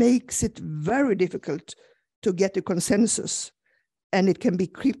it makes it very difficult to get a consensus, and it can be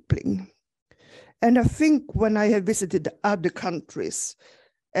crippling. And I think when I have visited other countries,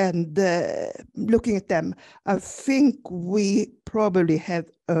 and looking at them, I think we probably have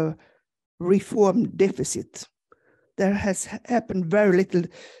a reform deficit. There has happened very little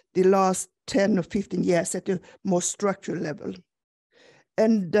the last 10 or 15 years at a more structural level.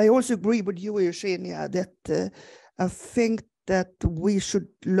 And I also agree with you, Eugenia, that I think that we should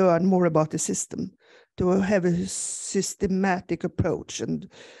learn more about the system, to have a systematic approach. And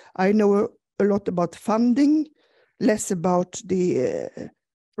I know a lot about funding, less about the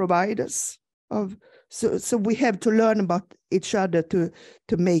providers of, so we have to learn about each other to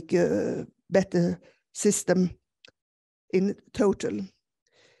make a better system in total.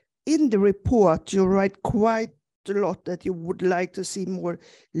 In the report, you write quite a lot that you would like to see more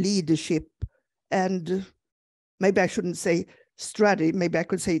leadership, and maybe I shouldn't say strategy, maybe I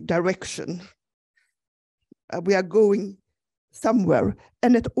could say direction. We are going somewhere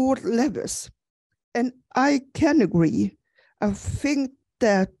and at all levels. And I can agree. I think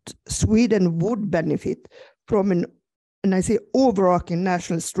that Sweden would benefit from an overarching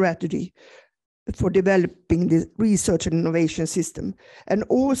national strategy for developing the research and innovation system, and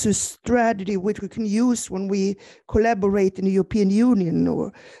also a strategy which we can use when we collaborate in the European Union,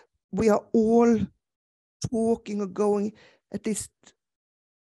 or we are all talking or going at least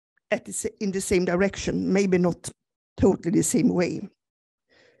in the same direction, maybe not totally the same way.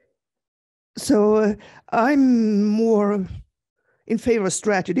 So I'm more in favor of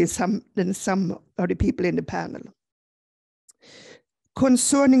strategy than some of the people in the panel.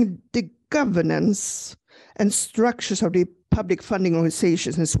 Concerning the governance and structures of the public funding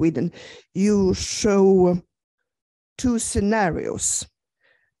organizations in Sweden, you show two scenarios.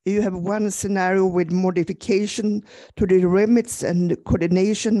 You have one scenario with modification to the remits and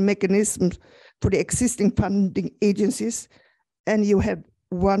coordination mechanisms for the existing funding agencies, and you have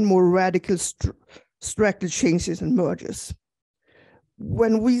one more radical structural changes and mergers.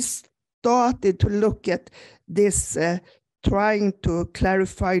 When we started to look at this, trying to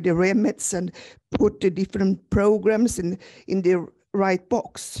clarify the remits and put the different programs in the right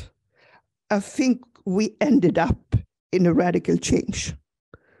box, I think we ended up in a radical change.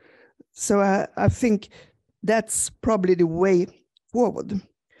 So I think that's probably the way forward.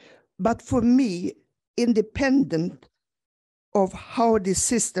 But for me, independent of how the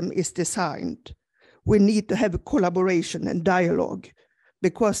system is designed, we need to have a collaboration and dialogue,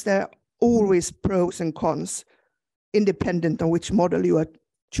 because there are always pros and cons, independent on which model you are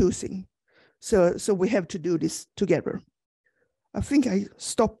choosing. So we have to do this together. I think I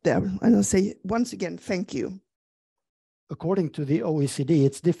stop there and I'll say once again, thank you. According to the OECD,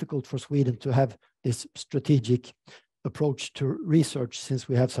 it's difficult for Sweden to have this strategic approach to research since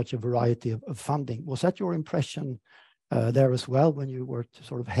we have such a variety of funding. Was that your impression there as well when you were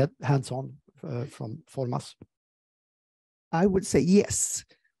sort of hands-on from Formas? I would say yes.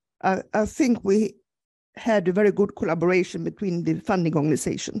 I think we had a very good collaboration between the funding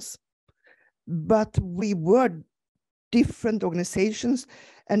organizations, but we were different organizations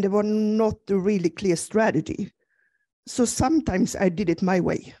and there were not a really clear strategy. So sometimes I did it my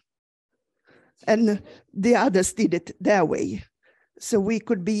way and the others did it their way. So we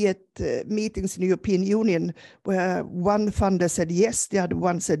could be at meetings in the European Union where one funder said yes, the other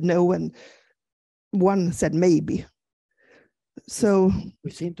one said no, and one said maybe. So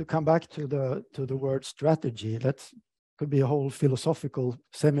we seem to come back to the word strategy. That could be a whole philosophical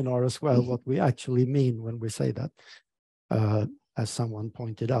seminar as well, what we actually mean when we say that, as someone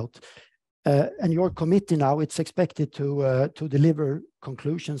pointed out. And your committee now, it's expected to deliver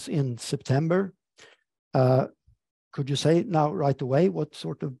conclusions in September. Could you say now right away what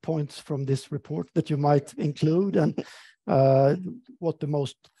sort of points from this report that you might include and what the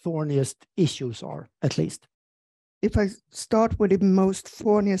most thorniest issues are, at least? If I start with the most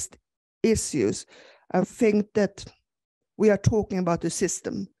thorniest issues, I think that we are talking about the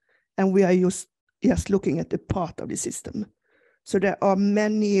system and we are just looking at the part of the system. So there are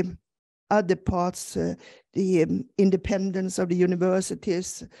many other parts, the independence of the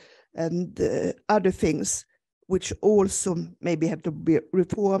universities and other things, which also maybe have to be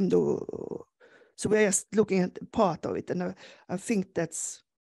reformed. So we're just looking at the part of it. And I think that's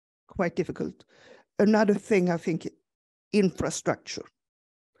quite difficult. Another thing, I think, infrastructure.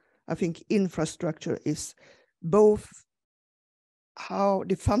 I think infrastructure is both how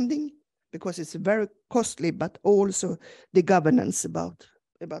the funding, because it's very costly, but also the governance about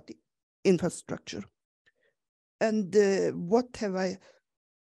the infrastructure. And what have I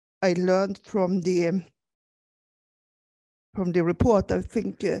learned from the report? I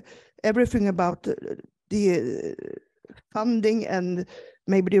think everything about the funding and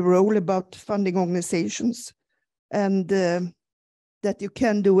maybe the role about funding organizations, and that you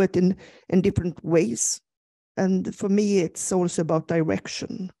can do it in different ways. And for me, it's also about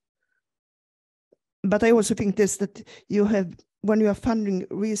direction. But I also think this, that you have, when you are funding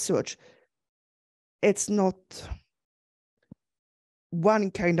research, it's not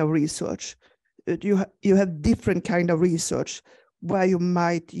one kind of research. You have different kind of research where you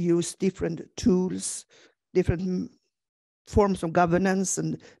might use different tools, different forms of governance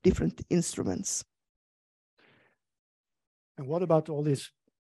and different instruments. And what about all this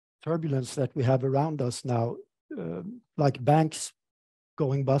turbulence that we have around us now, like banks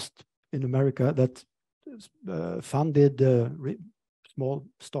going bust in America that funded small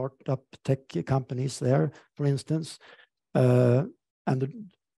startup tech companies there, for instance, and the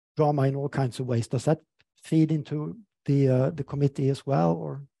drama in all kinds of ways. Does that feed into the committee as well,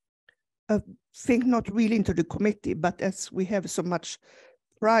 or? I think not really into the committee, but as we have so much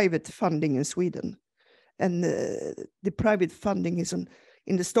private funding in Sweden, and the private funding is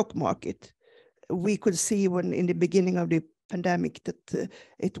in the stock market, we could see when in the beginning of the pandemic that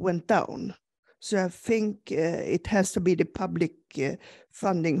it went down. So I think it has to be the public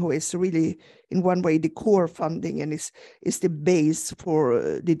funding who is really, in one way, the core funding and is the base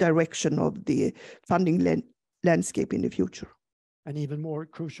for the direction of the funding landscape in the future. And even more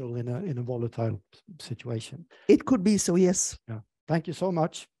crucial in a volatile situation. It could be so, yes. Yeah. Thank you so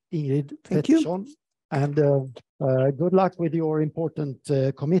much, Ingrid Petersson. And good luck with your important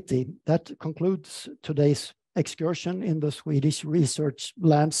committee. That concludes today's excursion in the Swedish research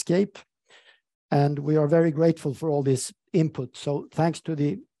landscape. And we are very grateful for all this input. So thanks to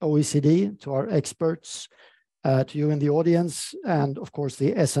the OECD, to our experts, to you in the audience, and of course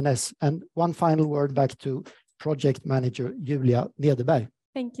the SNS. And one final word back to Project Manager Julia Nederberg.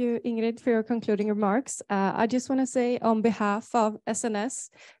 Thank you, Ingrid, for your concluding remarks. I just want to say on behalf of SNS,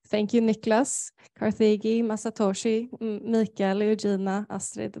 thank you, Niklas, Karthigi, Masatoshi, Mikael, Eugenia,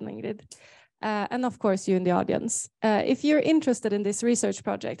 Astrid, and Ingrid. And of course, you in the audience. If you're interested in this research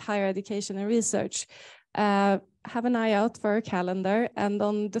project, higher education and research, have an eye out for our calendar. And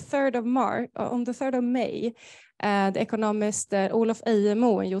on the 3rd of May, the economist Olof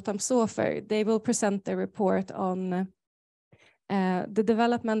Ejemo and Jotam Sofer, they will present their report on the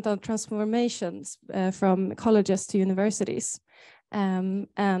development of transformations from colleges to universities, and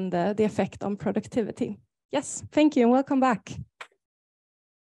the effect on productivity. Yes, thank you and welcome back.